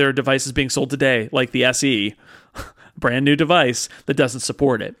 And there are devices being sold today, like the SE, brand new device that doesn't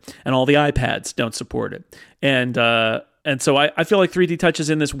support it, and all the iPads don't support it, and so I feel like 3D Touch is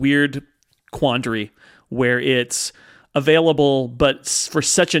in this weird quandary where it's available, but for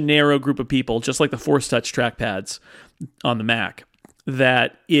such a narrow group of people, just like the Force Touch trackpads on the Mac,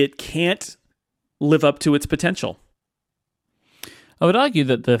 that it can't live up to its potential. I would argue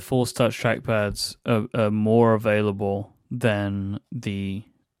that the Force Touch trackpads are more available than the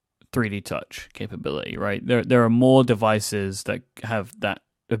 3D Touch capability, right? There are more devices that have that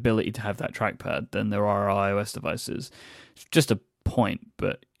ability to have that trackpad than there are iOS devices. It's just a point,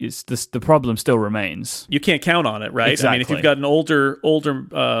 but it's this, the problem still remains. You can't count on it, right? Exactly. I mean, if you've got an older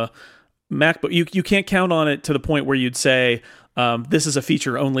MacBook, you can't count on it to the point where you'd say this is a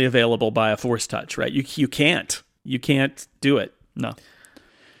feature only available by a Force Touch, right? You can't do it. No.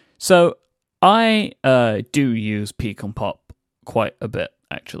 So I do use Peek and Pop quite a bit,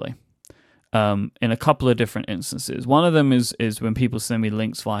 actually, in a couple of different instances. One of them is when people send me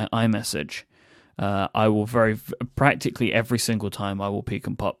links via iMessage. I will practically every single time I will Peek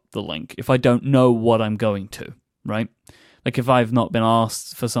and Pop the link if I don't know what I'm going to, right? Like if I've not been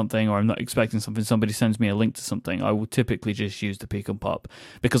asked for something or I'm not expecting something, somebody sends me a link to something, I will typically just use the Peek and Pop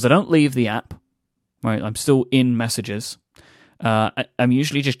because I don't leave the app, right? I'm still in Messages. I'm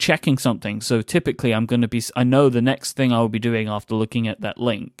usually just checking something. So typically I know the next thing I will be doing after looking at that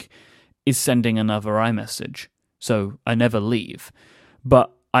link is sending another iMessage. so I never leave.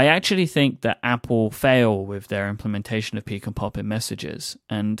 But I actually think that Apple fail with their implementation of peek and pop in messages,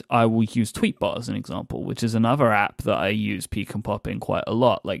 and I will use Tweetbot as an example, which is another app that I use peek and pop in quite a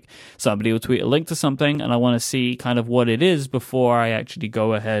lot. Like somebody will tweet a link to something, and I want to see kind of what it is before I actually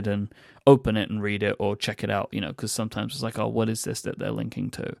go ahead and open it and read it or check it out, because sometimes it's like, oh, what is this that they're linking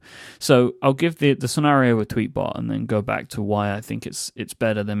to? So I'll give the scenario with Tweetbot and then go back to why I think it's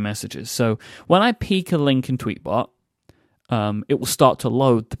better than messages. So when I peek a link in Tweetbot, it will start to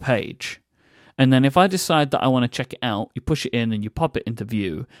load the page. And then if I decide that I want to check it out, you push it in and you pop it into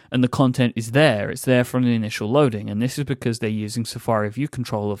view, and the content is there. It's there from the initial loading. And this is because they're using Safari View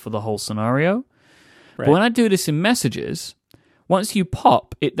Controller for the whole scenario. Right. But when I do this in messages, once you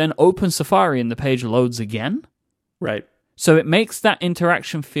pop, it then opens Safari and the page loads again. Right. So it makes that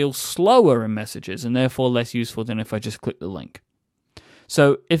interaction feel slower in messages and therefore less useful than if I just click the link.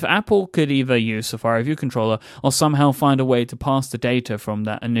 So if Apple could either use Safari View Controller or somehow find a way to pass the data from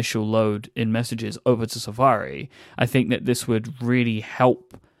that initial load in messages over to Safari, I think that this would really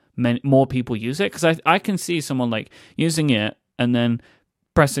help more people use it. Because I can see someone like using it and then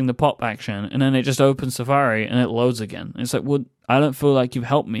pressing the pop action, and then it just opens Safari and it loads again. And it's like, well, I don't feel like you've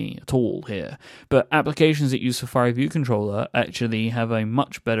helped me at all here. But applications that use Safari View Controller actually have a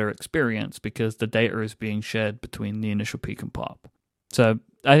much better experience because the data is being shared between the initial peek and pop. So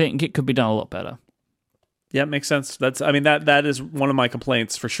I think it could be done a lot better. Yeah, it makes sense. That is one of my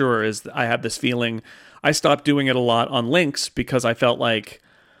complaints for sure, is I have this feeling I stopped doing it a lot on links because I felt like,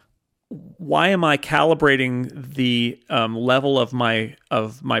 why am I calibrating the level of my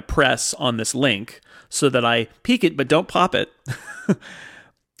press on this link so that I peek it but don't pop it,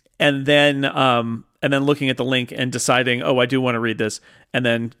 and then looking at the link and deciding, oh, I do want to read this, and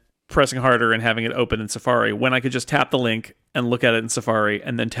then pressing harder and having it open in Safari when I could just tap the link and look at it in Safari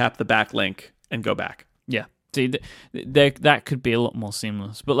and then tap the back link and go back. Yeah, see, that could be a lot more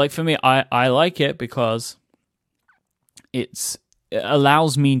seamless. But like for me, I like it because it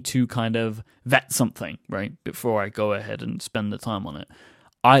allows me to kind of vet something, right, before I go ahead and spend the time on it.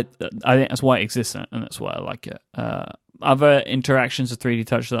 I think that's why it exists, and that's why I like it. Other interactions of 3D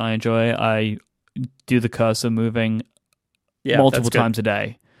Touch that I enjoy, I do the cursor moving multiple times a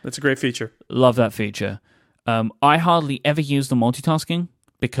day. That's a great feature. Love that feature. I hardly ever use the multitasking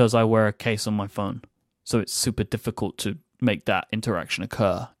because I wear a case on my phone. So it's super difficult to make that interaction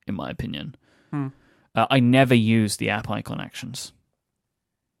occur, in my opinion. I never use the app icon actions.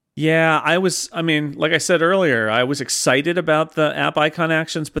 Yeah, like I said earlier, I was excited about the app icon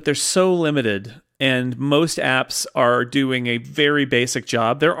actions, but they're so limited, and most apps are doing a very basic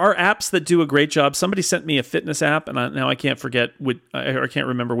job. There are apps that do a great job. Somebody sent me a fitness app, and now I can't I can't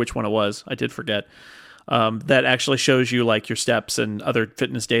remember which one it was. I did forget. That actually shows you like your steps and other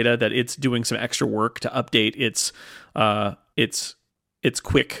fitness data, that it's doing some extra work to update its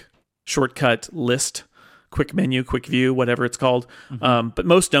quick shortcut list. Quick menu, quick view, whatever it's called. Mm-hmm. But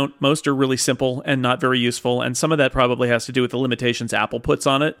most don't. Most are really simple and not very useful. And some of that probably has to do with the limitations Apple puts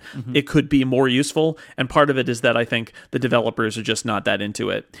on it. Mm-hmm. It could be more useful. And part of it is that I think the developers are just not that into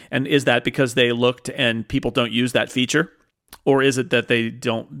it. And is that because they looked and people don't use that feature? Or is it that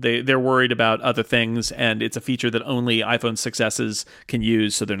they're worried about other things and it's a feature that only iPhone 6s can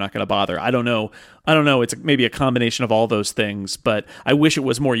use, so they're not going to bother? I don't know. It's maybe a combination of all those things, but I wish it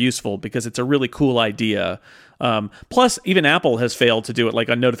was more useful because it's a really cool idea. Plus, even Apple has failed to do it, like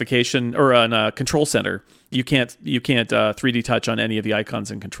on notification or on Control Center. You can't 3D touch on any of the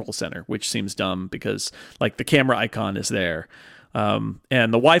icons in Control Center, which seems dumb because like the camera icon is there. And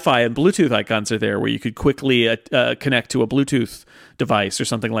the Wi-Fi and Bluetooth icons are there where you could quickly connect to a Bluetooth device or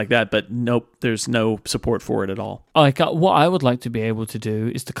something like that, but nope, there's no support for it at all. Like what I would like to be able to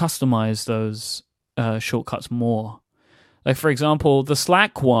do is to customize those shortcuts more. Like for example, the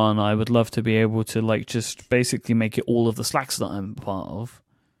Slack one, I would love to be able to like just basically make it all of the Slacks that I'm part of.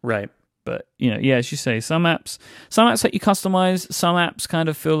 Right. But as you say, some apps let you customize. Some apps kind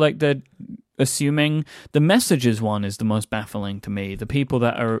of feel like they're assuming. The messages one is the most baffling to me. The people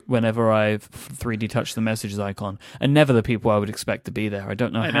that are, whenever I 3D touch the messages icon, are never the people I would expect to be there. I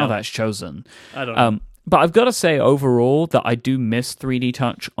don't know how that's chosen. I don't know. But I've got to say overall that I do miss 3D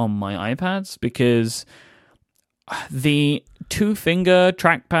touch on my iPads because the 2-finger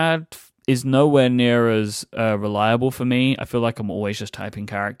trackpad is nowhere near as reliable for me. I feel like I'm always just typing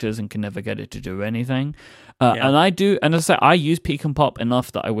characters and can never get it to do anything. And as I say, I use peek and pop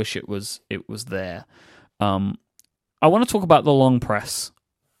enough that I wish it was there. I want to talk about the long press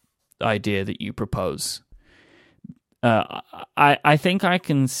idea that you propose. I think I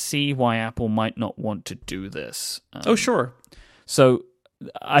can see why Apple might not want to do this. Oh, sure. So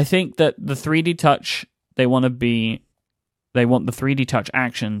I think that the 3D touch, they want the 3D Touch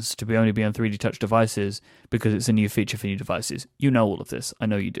actions to only be on 3D Touch devices because it's a new feature for new devices. You know all of this. I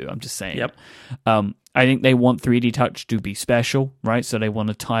know you do. I'm just saying. Yep. I think they want 3D Touch to be special, right? So they want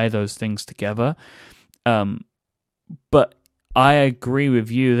to tie those things together. But I agree with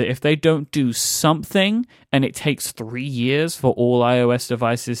you that if they don't do something and it takes 3 years for all iOS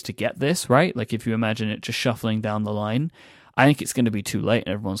devices to get this, right? Like if you imagine it just shuffling down the line, I think it's going to be too late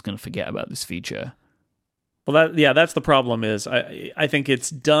and everyone's going to forget about this feature. Well, that's the problem. Is I think it's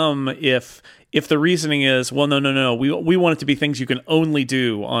dumb if the reasoning is, well, no, we want it to be things you can only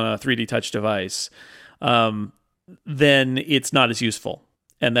do on a 3D Touch device, then it's not as useful.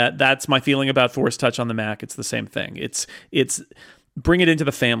 And that's my feeling about Force Touch on the Mac. It's the same thing. It's bring it into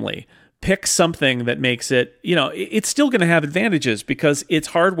the family. Pick something that makes it, it's still going to have advantages because it's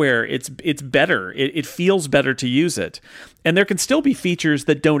hardware. It's better. It feels better to use it. And there can still be features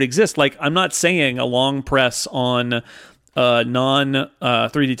that don't exist. Like, I'm not saying a long press on a non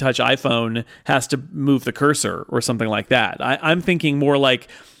 3D Touch iPhone has to move the cursor or something like that. I'm thinking more like,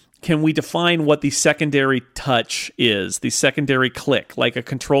 can we define what the secondary touch is, the secondary click, like a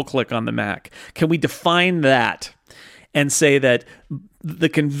control click on the Mac? Can we define that and say that the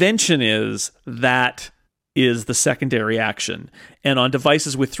convention is that is the secondary action? And on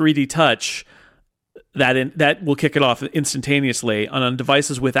devices with 3D Touch, that will kick it off instantaneously. And on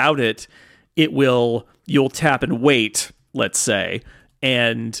devices without it, you'll tap and wait, let's say,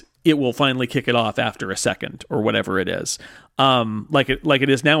 and it will finally kick it off after a second or whatever it is. Like it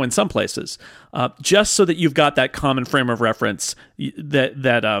is now in some places, just so that you've got that common frame of reference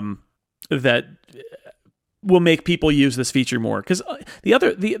that will make people use this feature more. Because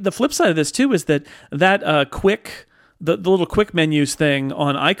the flip side of this too is that quick the little quick menus thing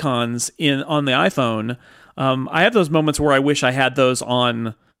on icons on the iPhone. I have those moments where I wish I had those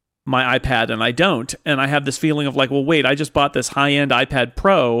on my iPad and I don't, and I have this feeling of like, well, wait, I just bought this high-end iPad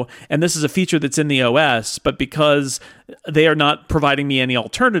Pro and this is a feature that's in the OS, but because they are not providing me any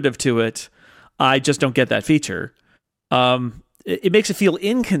alternative to it, I just don't get that feature. It makes it feel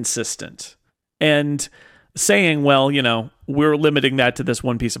inconsistent, and saying, well, we're limiting that to this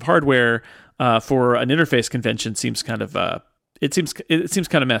one piece of hardware for an interface convention seems kind of it seems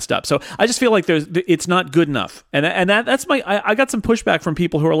kind of messed up. So I just feel like it's not good enough. And that's I got some pushback from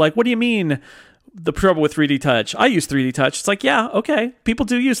people who are like, what do you mean the trouble with 3D Touch? I use 3D Touch. It's like, yeah, okay. People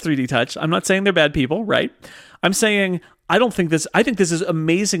do use 3D Touch. I'm not saying they're bad people, right? I'm saying I think this is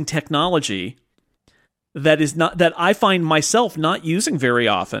amazing technology that I find myself not using very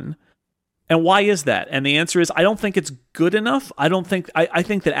often. And why is that? And the answer is, I don't think it's good enough. I think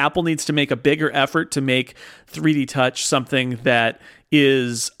that Apple needs to make a bigger effort to make 3D Touch something that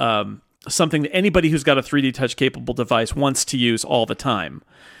is something that anybody who's got a 3D Touch capable device wants to use all the time.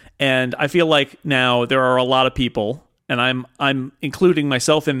 And I feel like now there are a lot of people, and I'm including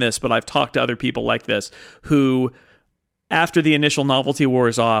myself in this, but I've talked to other people like this, who, after the initial novelty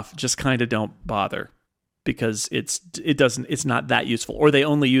wears off, just kind of don't bother. Because it's not that useful, or they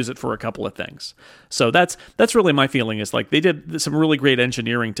only use it for a couple of things. So that's really my feeling, is like they did some really great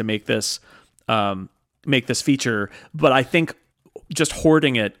engineering to make this feature, but I think just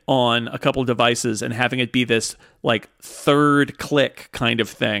hoarding it on a couple of devices and having it be this like third click kind of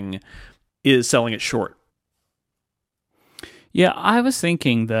thing is selling it short. Yeah, I was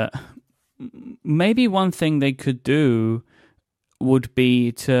thinking that maybe one thing they could do would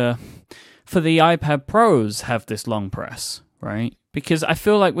be for the iPad Pros have this long press, right? Because I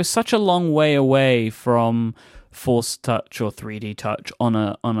feel like we're such a long way away from Force Touch or 3D Touch on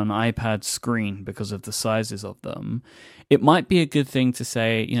an iPad screen because of the sizes of them. It might be a good thing to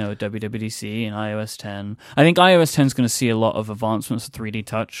say, WWDC and iOS 10. I think iOS 10 is going to see a lot of advancements of 3D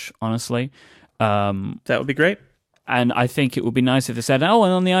Touch, honestly. That would be great. And I think it would be nice if they said, and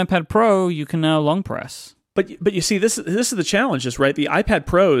on the iPad Pro, you can now long press. But you see, this is the challenge, is right. The iPad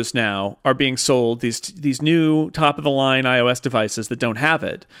Pros now are being sold, these new top of the line iOS devices that don't have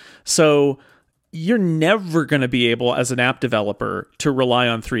it. So you're never going to be able, as an app developer, to rely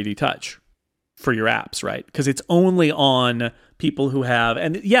on 3D Touch for your apps, right? Because it's only on people who have,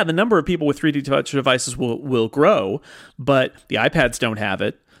 and yeah, the number of people with 3D Touch devices will grow, but the iPads don't have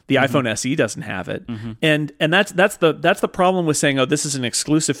it. The iPhone SE doesn't have it, and that's the problem with saying, this is an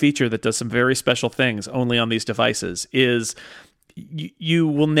exclusive feature that does some very special things only on these devices. Is you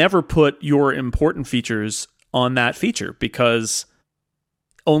will never put your important features on that feature because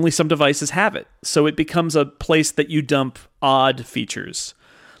only some devices have it. So it becomes a place that you dump odd features,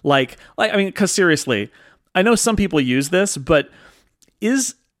 like because seriously, I know some people use this, but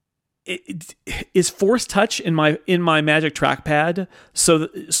is is Force Touch in my Magic Trackpad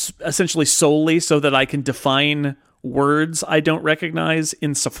essentially solely so that I can define words I don't recognize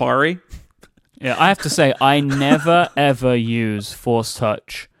in Safari? Yeah, I have to say, I never ever use Force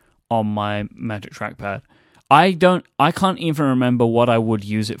Touch on my Magic Trackpad. I can't even remember what I would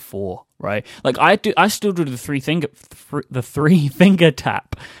use it for, right? Like I still do the three finger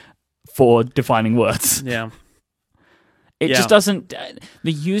tap for defining words. Yeah. It just doesn't,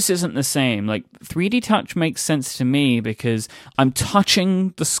 the use isn't the same. Like 3D Touch makes sense to me because I'm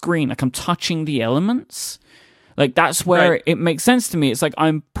touching the screen, like I'm touching the elements. Like that's where it makes sense to me. It's like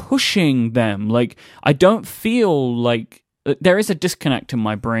I'm pushing them. Like I don't feel like there is a disconnect in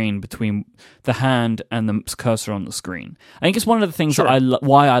my brain between the hand and the cursor on the screen. I think it's one of the things that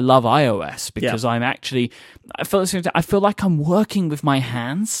why I love iOS, because I feel like I'm working with my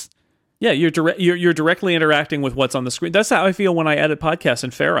hands. Yeah, you're directly interacting with what's on the screen. That's how I feel when I edit podcasts in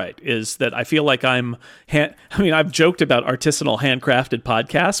Ferrite, is that I feel like I've joked about artisanal handcrafted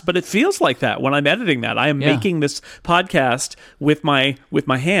podcasts, but it feels like that when I'm editing that. I am making this podcast with my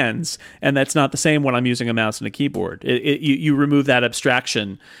hands, and that's not the same when I'm using a mouse and a keyboard. You remove that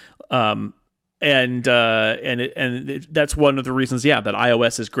abstraction. And that's one of the reasons, that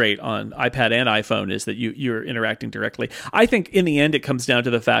iOS is great on iPad and iPhone, is that you're interacting directly. I think in the end it comes down to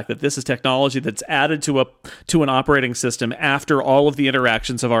the fact that this is technology that's added to an operating system after all of the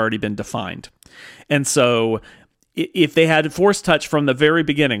interactions have already been defined. And so if they had Force Touch from the very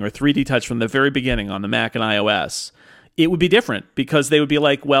beginning, or 3D Touch from the very beginning on the Mac and iOS, it would be different, because they would be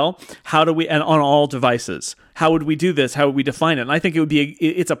like, well, how do we, and on all devices, how would we do this? How would we define it? And I think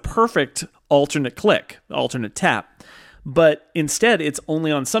it's a perfect alternate tap. But instead, it's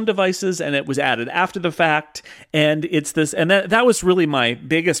only on some devices, and it was added after the fact. And it's this, and that was really my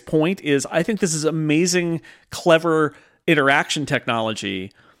biggest point, is I think this is amazing, clever interaction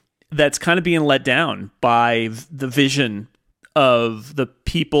technology that's kind of being let down by the vision of the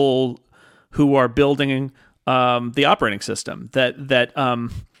people who are building the operating system.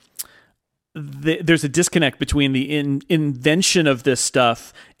 There's a disconnect between the invention of this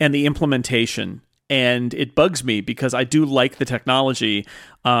stuff and the implementation, and it bugs me because I do like the technology.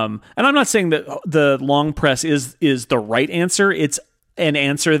 And I'm not saying that the long press is the right answer. It's an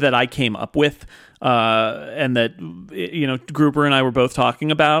answer that I came up with, and that Gruber and I were both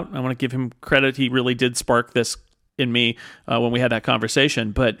talking about. I want to give him credit; he really did spark this in me when we had that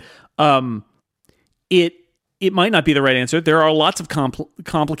conversation. But it might not be the right answer. There are lots of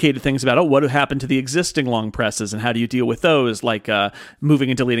complicated things about what happened to the existing long presses, and how do you deal with those? Like moving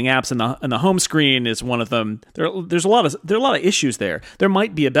and deleting apps in the home screen is one of them. There are a lot of issues there. There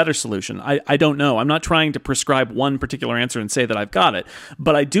might be a better solution. I don't know. I'm not trying to prescribe one particular answer and say that I've got it,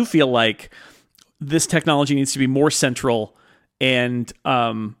 but I do feel like this technology needs to be more central, and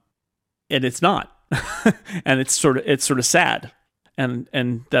it's not, and it's sort of sad,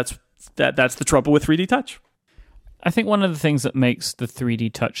 and that's the trouble with 3D Touch. I think one of the things that makes the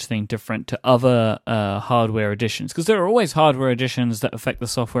 3D Touch thing different to other hardware additions, because there are always hardware additions that affect the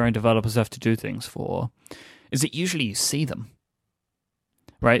software and developers have to do things for, is that usually you see them,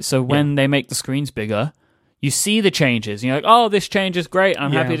 right? So when they make the screens bigger, you see the changes. You're like, oh, this change is great.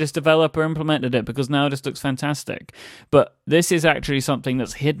 I'm happy this developer implemented it, because now this looks fantastic. But this is actually something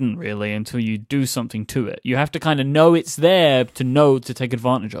that's hidden, really, until you do something to it. You have to kind of know it's there to take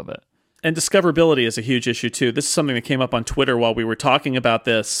advantage of it. And discoverability is a huge issue too. This is something that came up on Twitter while we were talking about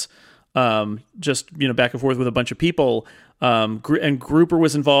this, just back and forth with a bunch of people. And Grouper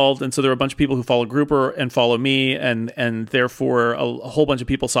was involved, and so there were a bunch of people who follow Grouper and follow me, and therefore a whole bunch of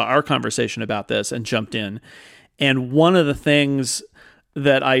people saw our conversation about this and jumped in. And one of the things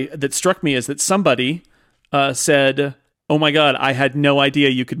that struck me is that somebody said, "Oh my God, I had no idea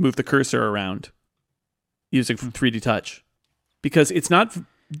you could move the cursor around using 3D Touch," because it's not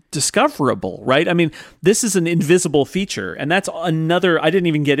discoverable, right? I mean, this is an invisible feature, and that's another. I didn't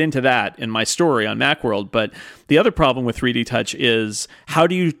even get into that in my story on Macworld, but the other problem with 3D Touch is, how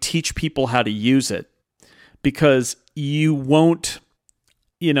do you teach people how to use it? Because you won't,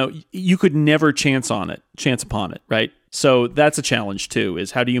 you could never chance upon it, right? So that's a challenge too,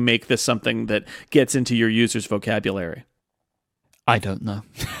 is how do you make this something that gets into your users' vocabulary? I don't know.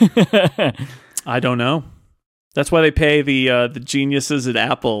 I don't know. That's why they pay the geniuses at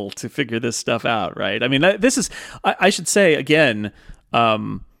Apple to figure this stuff out, right? I mean, this is, I should say again,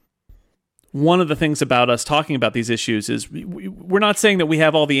 one of the things about us talking about these issues is we're not saying that we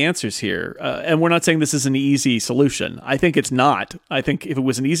have all the answers here, and we're not saying this is an easy solution. I think it's not. I think if it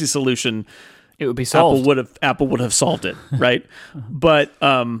was an easy solution, it would be solved. Apple would have solved it, right? But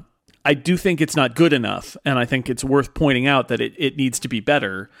I do think it's not good enough, and I think it's worth pointing out that it needs to be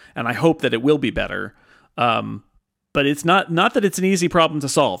better, and I hope that it will be better. But it's not that it's an easy problem to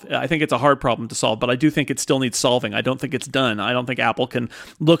solve. I think it's a hard problem to solve, but I do think it still needs solving. I don't think it's done. I don't think Apple can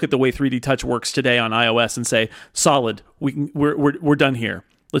look at the way 3D Touch works today on iOS and say, solid, we're done here.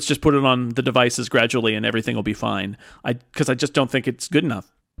 Let's just put it on the devices gradually and everything will be fine. Because I just don't think it's good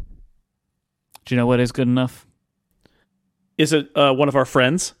enough. Do you know what is good enough? Is it one of our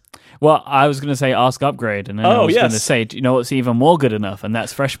friends? Well, I was going to say Ask Upgrade, and then I was going to say, do you know what's even more good enough? And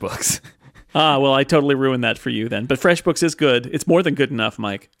that's FreshBooks. Well, I totally ruined that for you then. But FreshBooks is good. It's more than good enough,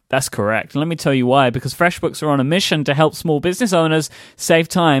 Mike. That's correct. And let me tell you why. Because FreshBooks are on a mission to help small business owners save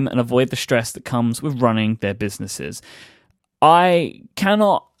time and avoid the stress that comes with running their businesses. I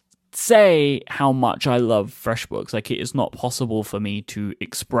cannot say how much I love FreshBooks. Like, it is not possible for me to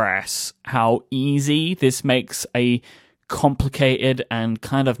express how easy this makes a complicated and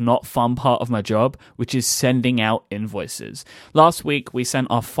kind of not fun part of my job, which is sending out invoices. Last week, we sent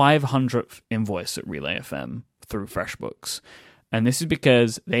our 500th invoice at Relay FM through FreshBooks. And this is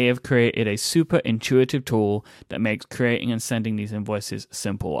because they have created a super intuitive tool that makes creating and sending these invoices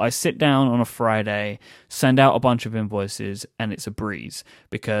simple. I sit down on a Friday, send out a bunch of invoices, and it's a breeze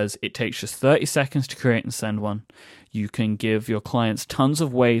because it takes just 30 seconds to create and send one. You can give your clients tons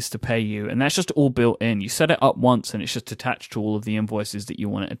of ways to pay you, and that's just all built in. You set it up once, and it's just attached to all of the invoices that you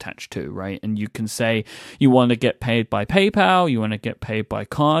want it attached to, right? And you can say you want to get paid by PayPal, you want to get paid by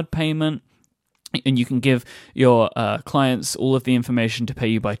card payment, and you can give your clients all of the information to pay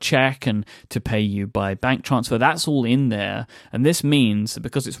you by check and to pay you by bank transfer. That's all in there. And this means that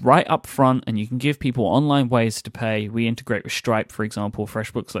because it's right up front and you can give people online ways to pay, we integrate with Stripe, for example,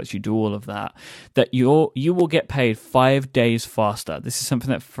 FreshBooks lets you do all of that, that you will get paid 5 days faster. This is something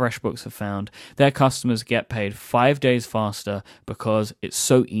that FreshBooks have found. Their customers get paid 5 days faster because it's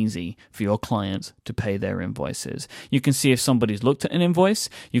so easy for your clients to pay their invoices. You can see if somebody's looked at an invoice.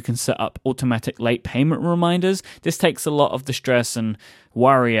 You can set up automatic late payment reminders. This takes a lot of the stress and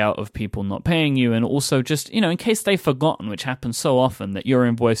worry out of people not paying you, and also just, in case they've forgotten, which happens so often, that your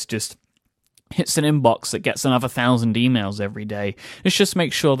invoice just hits an inbox that gets another 1,000 emails every day. Let's just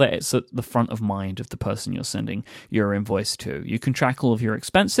make sure that it's at the front of mind of the person you're sending your invoice to. You can track all of your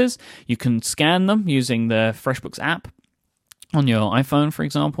expenses. You can scan them using the FreshBooks app on your iPhone, for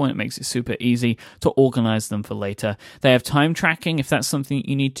example, and it makes it super easy to organize them for later. They have time tracking if that's something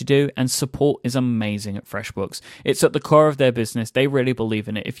you need to do, and support is amazing at FreshBooks. It's at the core of their business. They really believe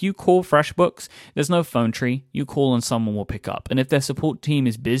in it. If you call FreshBooks, there's no phone tree. You call and someone will pick up. And if their support team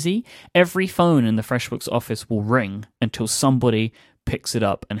is busy, every phone in the FreshBooks office will ring until somebody picks it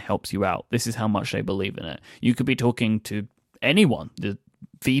up and helps you out. This is how much they believe in it. You could be talking to anyone, the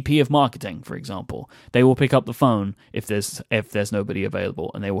VP of marketing, for example. They will pick up the phone if there's nobody available,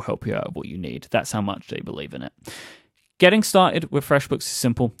 and they will help you out with what you need. That's how much they believe in it. Getting started with FreshBooks is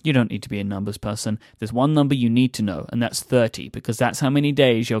simple. You don't need to be a numbers person. There's one number you need to know, and that's 30, because that's how many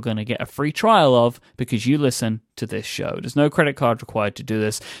days you're going to get a free trial of because you listen to this show. There's no credit card required to do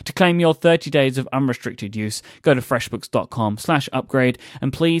this. To claim your 30 days of unrestricted use, go to freshbooks.com/upgrade,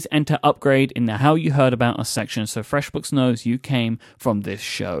 and please enter upgrade in the How You Heard About Us section so FreshBooks knows you came from this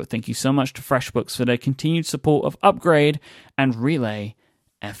show. Thank you so much to FreshBooks for their continued support of Upgrade and Relay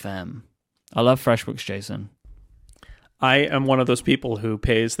FM. I love FreshBooks, Jason. I am one of those people who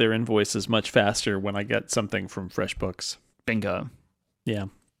pays their invoices much faster when I get something from FreshBooks. Bingo. Yeah.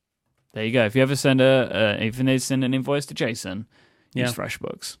 There you go. If you ever send send an invoice to Jason, use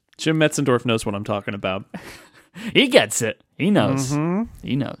FreshBooks. Jim Metzendorf knows what I'm talking about. He gets it. He knows. Mm-hmm.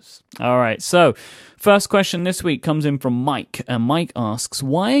 He knows. All right. So, first question this week comes in from Mike. And Mike asks,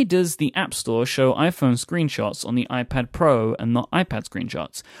 why does the App Store show iPhone screenshots on the iPad Pro and not iPad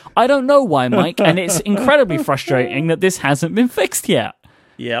screenshots? I don't know why, Mike, and it's incredibly frustrating that this hasn't been fixed yet.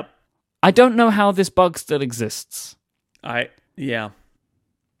 Yep. I don't know how this bug still exists. Yeah.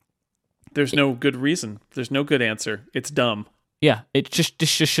 There's no good reason. There's no good answer. It's dumb. Yeah, this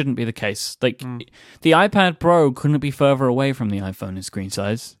just shouldn't be the case. Like, the iPad Pro couldn't be further away from the iPhone in screen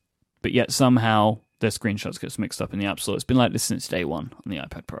size, but yet somehow their screenshots gets mixed up in the App Store. It's been like this since day one on the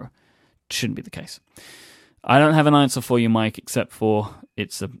iPad Pro. It shouldn't be the case. I don't have an answer for you, Mike, except for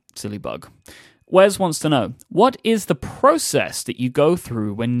it's a silly bug. Wes wants to know, what is the process that you go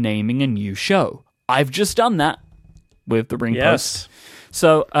through when naming a new show? I've just done that with the Ring Post.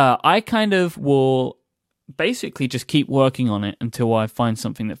 So I kind of will basically just keep working on it until I find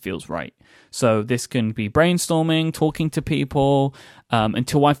something that feels right. So this can be brainstorming, talking to people,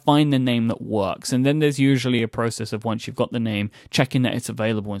 until I find the name that works. And then there's usually a process of, once you've got the name, checking that it's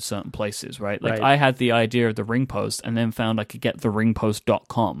available in certain places, right? Like, I had the idea of the Ring Post and then found I could get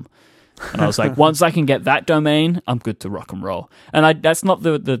theringpost.com. And I was like, once I can get that domain, I'm good to rock and roll. And that's not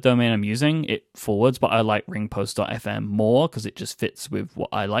the domain I'm using, it forwards, but I like ringpost.fm more because it just fits with what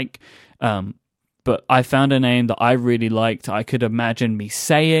I like. But I found a name that I really liked. I could imagine me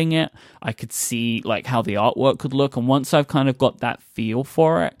saying it. I could see like how the artwork could look. And once I've kind of got that feel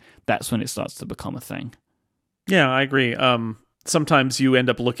for it, that's when it starts to become a thing. Yeah, I agree. Sometimes you end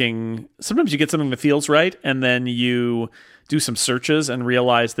up sometimes you get something that feels right, and then you do some searches and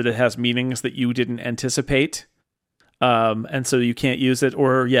realize that it has meanings that you didn't anticipate. And so you can't use it,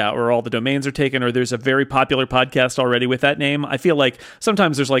 or all the domains are taken, or there's a very popular podcast already with that name. I feel like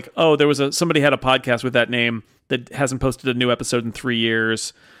sometimes there's like, oh, somebody had a podcast with that name that hasn't posted a new episode in 3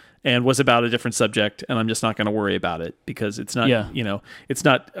 years and was about a different subject, and I'm just not going to worry about it because it's not, it's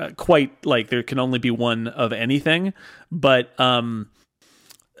not quite like there can only be one of anything. But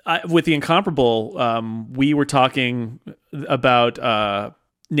with the Incomparable, we were talking about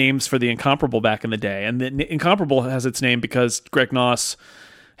names for the Incomparable back in the day, and the Incomparable has its name because Greg Noss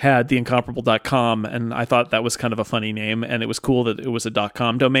had the incomparable.com, and I thought that was kind of a funny name, and it was cool that it was a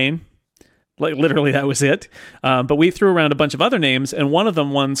 .com domain. Like literally that was it. But we threw around a bunch of other names, and one of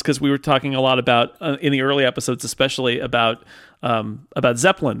them because we were talking a lot about in the early episodes, especially about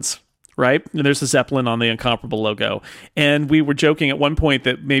Zeppelins, right? And there's a Zeppelin on the Incomparable logo, and we were joking at one point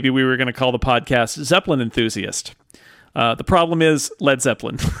that maybe we were going to call the podcast Zeppelin Enthusiast. The problem is Led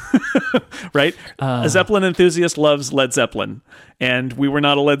Zeppelin, right? A Zeppelin enthusiast loves Led Zeppelin, and we were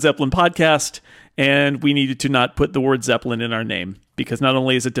not a Led Zeppelin podcast, and we needed to not put the word Zeppelin in our name because not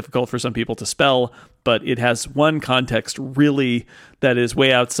only is it difficult for some people to spell, but it has one context really that is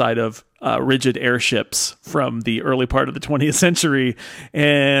way outside of rigid airships from the early part of the 20th century,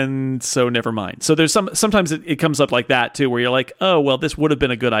 and so never mind. So there's sometimes it comes up like that too, where you're like, oh, well, this would have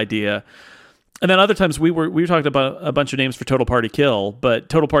been a good idea. And then other times we were talking about a bunch of names for Total Party Kill, but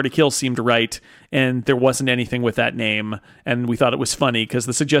Total Party Kill seemed right, and there wasn't anything with that name, and we thought it was funny because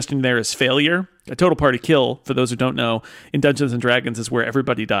the suggestion there is failure. A Total Party Kill, for those who don't know, in Dungeons and Dragons is where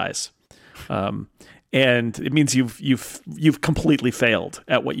everybody dies, and it means you've completely failed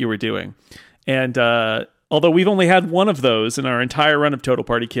at what you were doing. And although we've only had one of those in our entire run of Total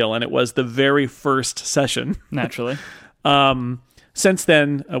Party Kill, and it was the very first session, naturally. Since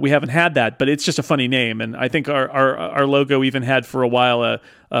then, we haven't had that, but it's just a funny name. And I think our logo even had for a while a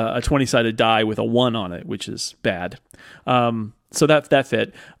 20-sided die with a 1 on it, which is bad. So that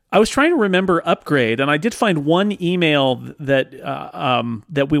fit. I was trying to remember Upgrade, and I did find one email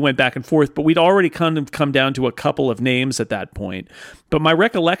that we went back and forth, but we'd already kind of come down to a couple of names at that point. But my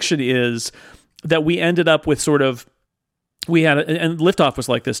recollection is that we ended up with sort of, and Liftoff was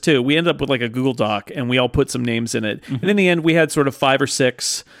like this too. We ended up with like a Google Doc, and we all put some names in it. Mm-hmm. And in the end, we had sort of 5 or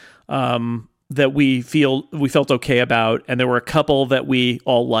 6 that we felt okay about, and there were a couple that we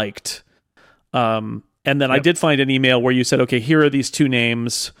all liked. And then I did find an email where you said, "Okay, here are these 2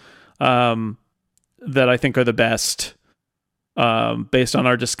 names that I think are the best based on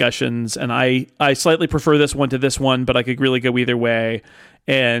our discussions." And I slightly prefer this one to this one, but I could really go either way.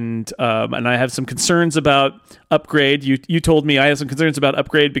 And I have some concerns about Upgrade. You told me I have some concerns about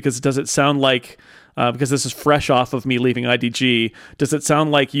Upgrade because does it sound like, because this is fresh off of me leaving IDG, does it sound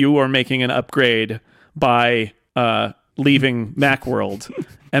like you are making an upgrade by leaving Macworld?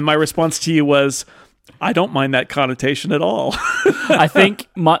 And my response to you was, I don't mind that connotation at all. I think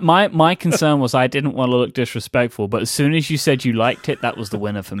my concern was I didn't want to look disrespectful, but as soon as you said you liked it, that was the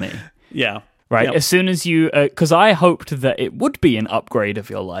winner for me. Yeah. Right. Yep. As soon as you, because I hoped that it would be an upgrade of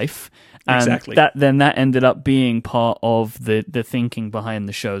your life, and exactly. that ended up being part of the thinking behind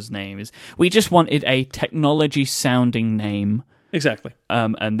the show's name. Is we just wanted a technology sounding name. Exactly.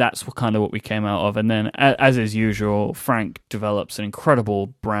 And that's kind of what we came out of. And then, as is usual, Frank develops an incredible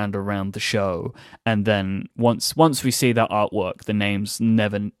brand around the show. And then once we see that artwork, the names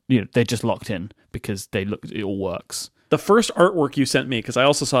never, they're just locked in because it all works. The first artwork you sent me, because I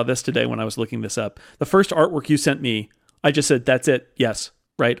also saw this today when I was looking this up, the first artwork you sent me, I just said, that's it. Yes.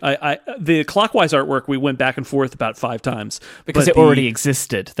 Right. The Clockwise artwork, we went back and forth about 5 times. Because it already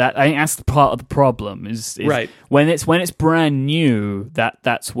existed. That's the part of the problem is right. When it's brand new,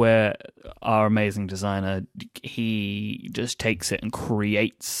 that's where our amazing designer, he just takes it and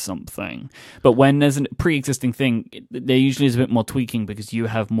creates something. But when there's a pre-existing thing, there usually is a bit more tweaking because you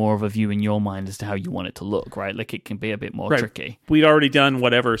have more of a view in your mind as to how you want it to look, right? Like it can be a bit more tricky. We'd already done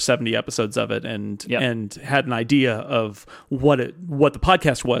 70 episodes of it and had an idea of what the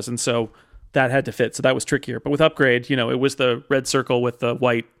podcast was, and so that had to fit. So that was trickier. But with Upgrade, it was the red circle with the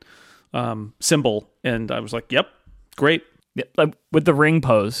white symbol, and I was like, "Yep, great." Yeah, like with the ring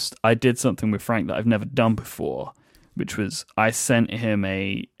post, I did something with Frank that I've never done before, which was I sent him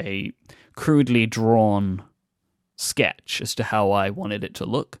a crudely drawn sketch as to how I wanted it to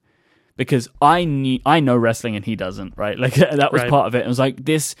look. Because I know wrestling and he doesn't, right? Like that was part of it. It was like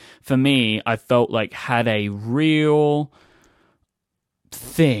this, for me, I felt like had a real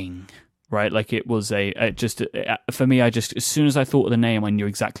thing, right? Like it was for me, as soon as I thought of the name, I knew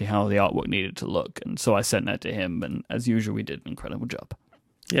exactly how the artwork needed to look. And so I sent that to him, and as usual, we did an incredible job.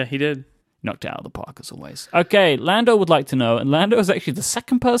 Yeah, he did. Knocked it out of the park as always. Okay, Lando would like to know, and Lando is actually the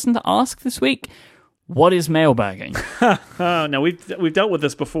second person to ask this week, what is mailbagging? Now, we've dealt with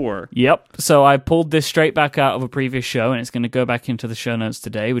this before. Yep. So I pulled this straight back out of a previous show, and it's going to go back into the show notes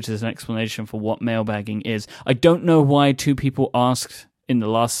today, which is an explanation for what mailbagging is. I don't know why 2 people asked in the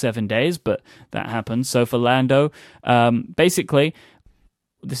last 7 days, but that happened. So for Lando, basically,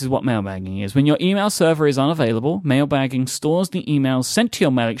 this is what mailbagging is. When your email server is unavailable, mailbagging stores the emails sent to your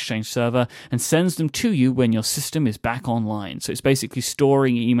mail exchange server and sends them to you when your system is back online. So it's basically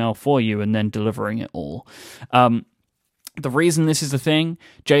storing email for you and then delivering it all. The reason this is a thing,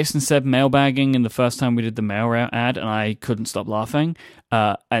 Jason said mailbagging in the first time we did the mail route ad, and I couldn't stop laughing.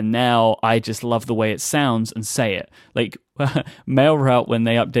 And now I just love the way it sounds and say it. Like, Mail Route, when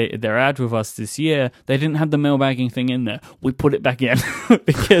they updated their ad with us this year, they didn't have the mailbagging thing in there. We put it back in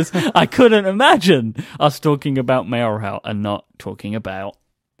because I couldn't imagine us talking about Mail Route and not talking about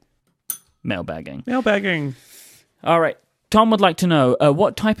mailbagging. Mailbagging. All right. Tom would like to know,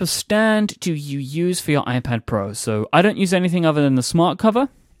 what type of stand do you use for your iPad Pro? So I don't use anything other than the smart cover.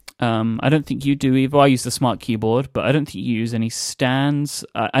 I don't think you do either. I use the smart keyboard, but I don't think you use any stands.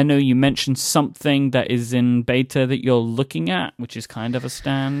 I know you mentioned something that is in beta that you're looking at, which is kind of a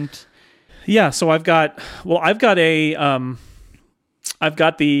stand. Yeah, so I've got the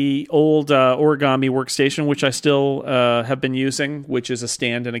old origami workstation, which I still have been using, which is a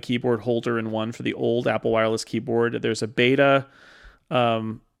stand and a keyboard holder in one for the old Apple wireless keyboard. There's a beta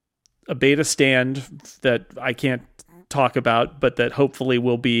stand that I can't talk about, but that hopefully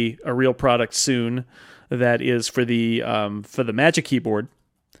will be a real product soon. That is for the Magic Keyboard.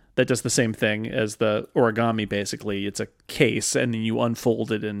 That does the same thing as the origami. Basically, it's a case, and then you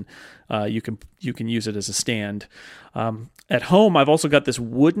unfold it, and you can use it as a stand. At home, I've also got this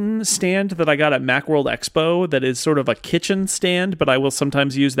wooden stand that I got at Macworld Expo that is sort of a kitchen stand, but I will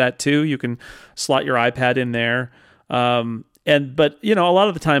sometimes use that too. You can slot your iPad in there, but a lot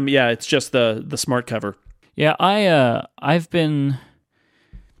of the time, yeah, it's just the smart cover. Yeah, I've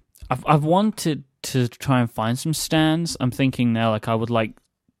wanted to try and find some stands. I'm thinking now, like, I would like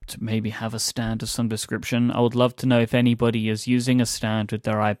to maybe have a stand of some description. I would love to know if anybody is using a stand with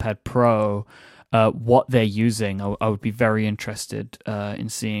their iPad Pro, what they're using. I would be very interested in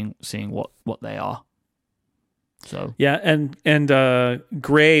seeing what they are. So yeah, and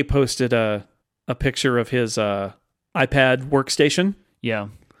Gray posted a picture of his iPad workstation. Yeah.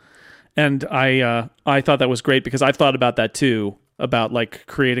 And I thought that was great because I've thought about that too, about like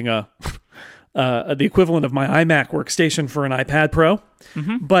creating the equivalent of my iMac workstation for an iPad Pro.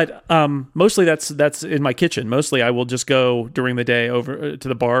 Mm-hmm. But mostly that's in my kitchen. Mostly I will just go during the day over to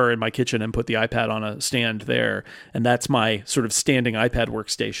the bar in my kitchen and put the iPad on a stand there, and that's my sort of standing iPad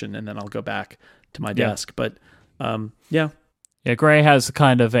workstation. And then I'll go back to my desk. But yeah. Yeah, Gray has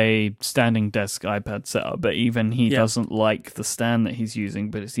kind of a standing desk iPad setup, but even he doesn't like the stand that he's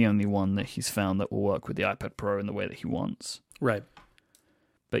using, but it's the only one that he's found that will work with the iPad Pro in the way that he wants. Right.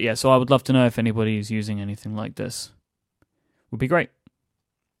 But yeah, so I would love to know if anybody is using anything like this. Would be great.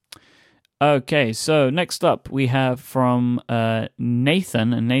 Okay, so next up we have from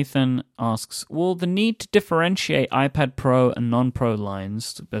Nathan, and Nathan asks, will the need to differentiate iPad Pro and non-Pro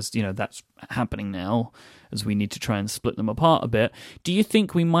lines, as that's happening now, as we need to try and split them apart a bit, do you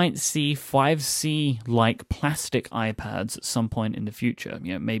think we might see 5C-like plastic iPads at some point in the future?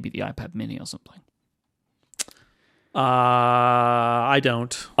 Maybe the iPad Mini or something. I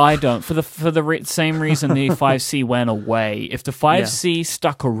don't. For the same reason the 5C went away. If the 5C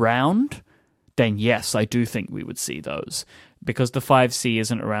stuck around, then yes, I do think we would see those. Because the 5C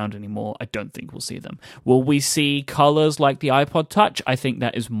isn't around anymore, I don't think we'll see them. Will we see colors like the iPod Touch? I think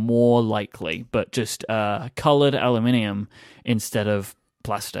that is more likely, but just colored aluminium instead of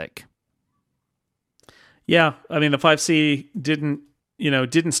plastic. Yeah, I mean, the 5C didn't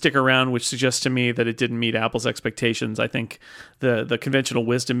stick around, which suggests to me that it didn't meet Apple's expectations. I think the conventional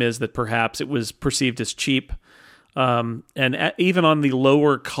wisdom is that perhaps it was perceived as cheap. And even on the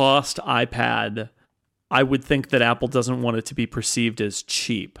lower cost iPad, I would think that Apple doesn't want it to be perceived as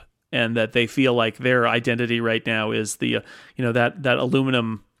cheap, and that they feel like their identity right now is the that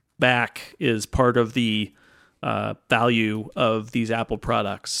aluminum back is part of the value of these Apple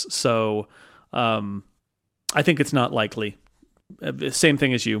products. So I think it's not likely. Same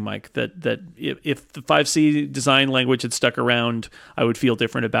thing as you, Mike, that if the 5C design language had stuck around, I would feel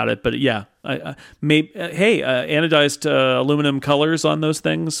different about it. But yeah, anodized aluminum colors on those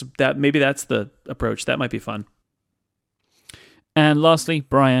things, maybe that's the approach. That might be fun. And lastly,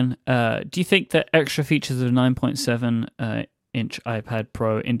 Brian, do you think that extra features of 9.7 inch iPad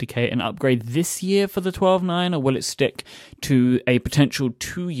Pro indicate an upgrade this year for the 12.9, or will it stick to a potential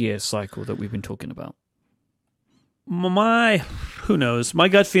 2-year cycle that we've been talking about? Who knows? My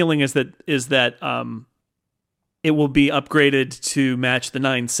gut feeling is that it will be upgraded to match the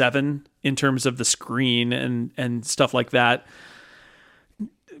 9.7 in terms of the screen and stuff like that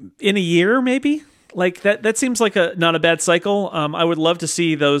in a year, maybe. Like that seems like not a bad cycle. I would love to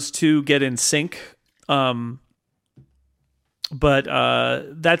see those two get in sync. But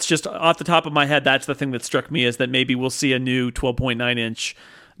that's just off the top of my head. That's the thing that struck me, is that maybe we'll see a new 12.9 inch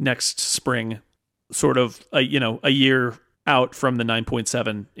next spring, sort of a year out from the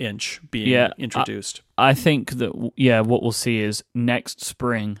 9.7 inch being introduced. I think that what we'll see is next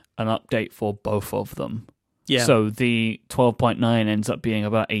spring an update for both of them. Yeah. So the 12.9 ends up being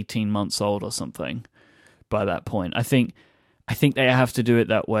about 18 months old or something by that point. I think they have to do it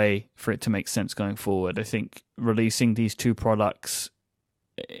that way for it to make sense going forward. I think releasing these two products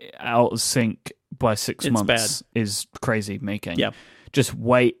out of sync by 6 months is crazy making. Yeah. Just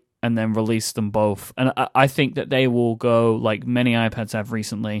wait and then release them both. And I think that they will go, like many iPads have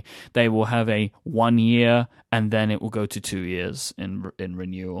recently, they will have a 1 year and then it will go to 2 years in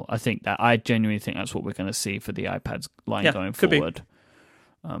renewal. I genuinely think that's what we're going to see for the iPads line going forward.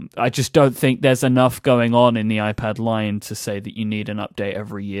 I just don't think there's enough going on in the iPad line to say that you need an update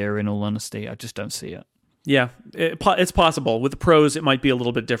every year, in all honesty. I just don't see it. Yeah, it's possible. With the Pros, it might be a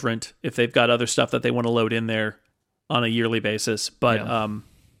little bit different if they've got other stuff that they want to load in there on a yearly basis. But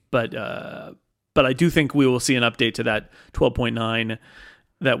I do think we will see an update to that 12.9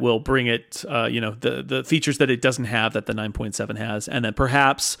 that will bring it, the features that it doesn't have that the 9.7 has, and then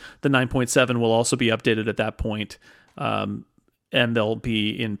perhaps the 9.7 will also be updated at that point, and they'll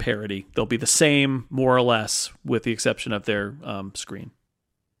be in parity. They'll be the same, more or less, with the exception of their screen.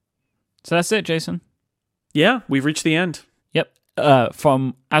 So that's it, Jason. Yeah, we've reached the end. Yep.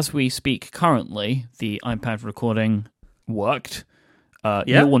 From as we speak currently, the iPad recording worked.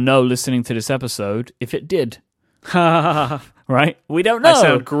 You will know listening to this episode if it did. Right? We don't know. I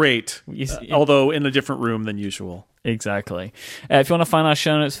sound great, although in a different room than usual. Exactly. If you want to find our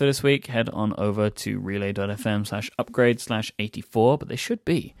show notes for this week, head on over to relay.fm/upgrade/84, but they should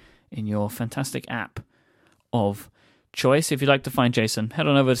be in your fantastic app of choice. If you'd like to find Jason, head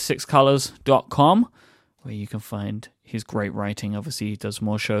on over to sixcolors.com, where you can find his great writing. Obviously, he does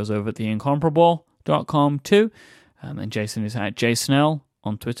more shows over at theincomparable.com too. And Jason is at jsnell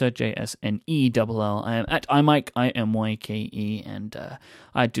on Twitter, JSNELL. I am at iMyke, IMYKE, and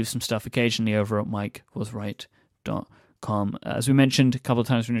I do some stuff occasionally over at MikeWasRight.com. As we mentioned a couple of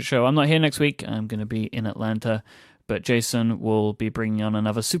times during the show, I'm not here next week. I'm going to be in Atlanta, but Jason will be bringing on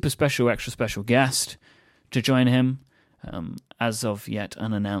another super special, extra special guest to join him, as of yet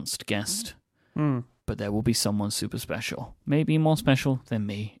unannounced guest. But there will be someone super special, maybe more special than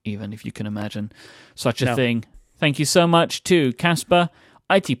me, even, if you can imagine such a thing. Thank you so much to Casper,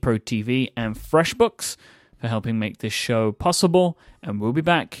 IT Pro TV, and FreshBooks for helping make this show possible. And we'll be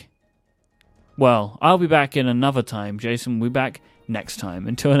back. Well, I'll be back in another time. Jason will be back next time.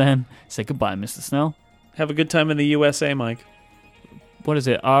 Until then, say goodbye, Mr. Snell. Have a good time in the USA, Mike. What is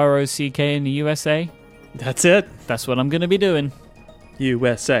it? ROCK in the USA? That's it. That's what I'm going to be doing.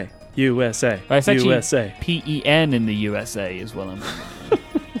 USA. USA. It's actually USA. PEN in the USA is what I'm doing.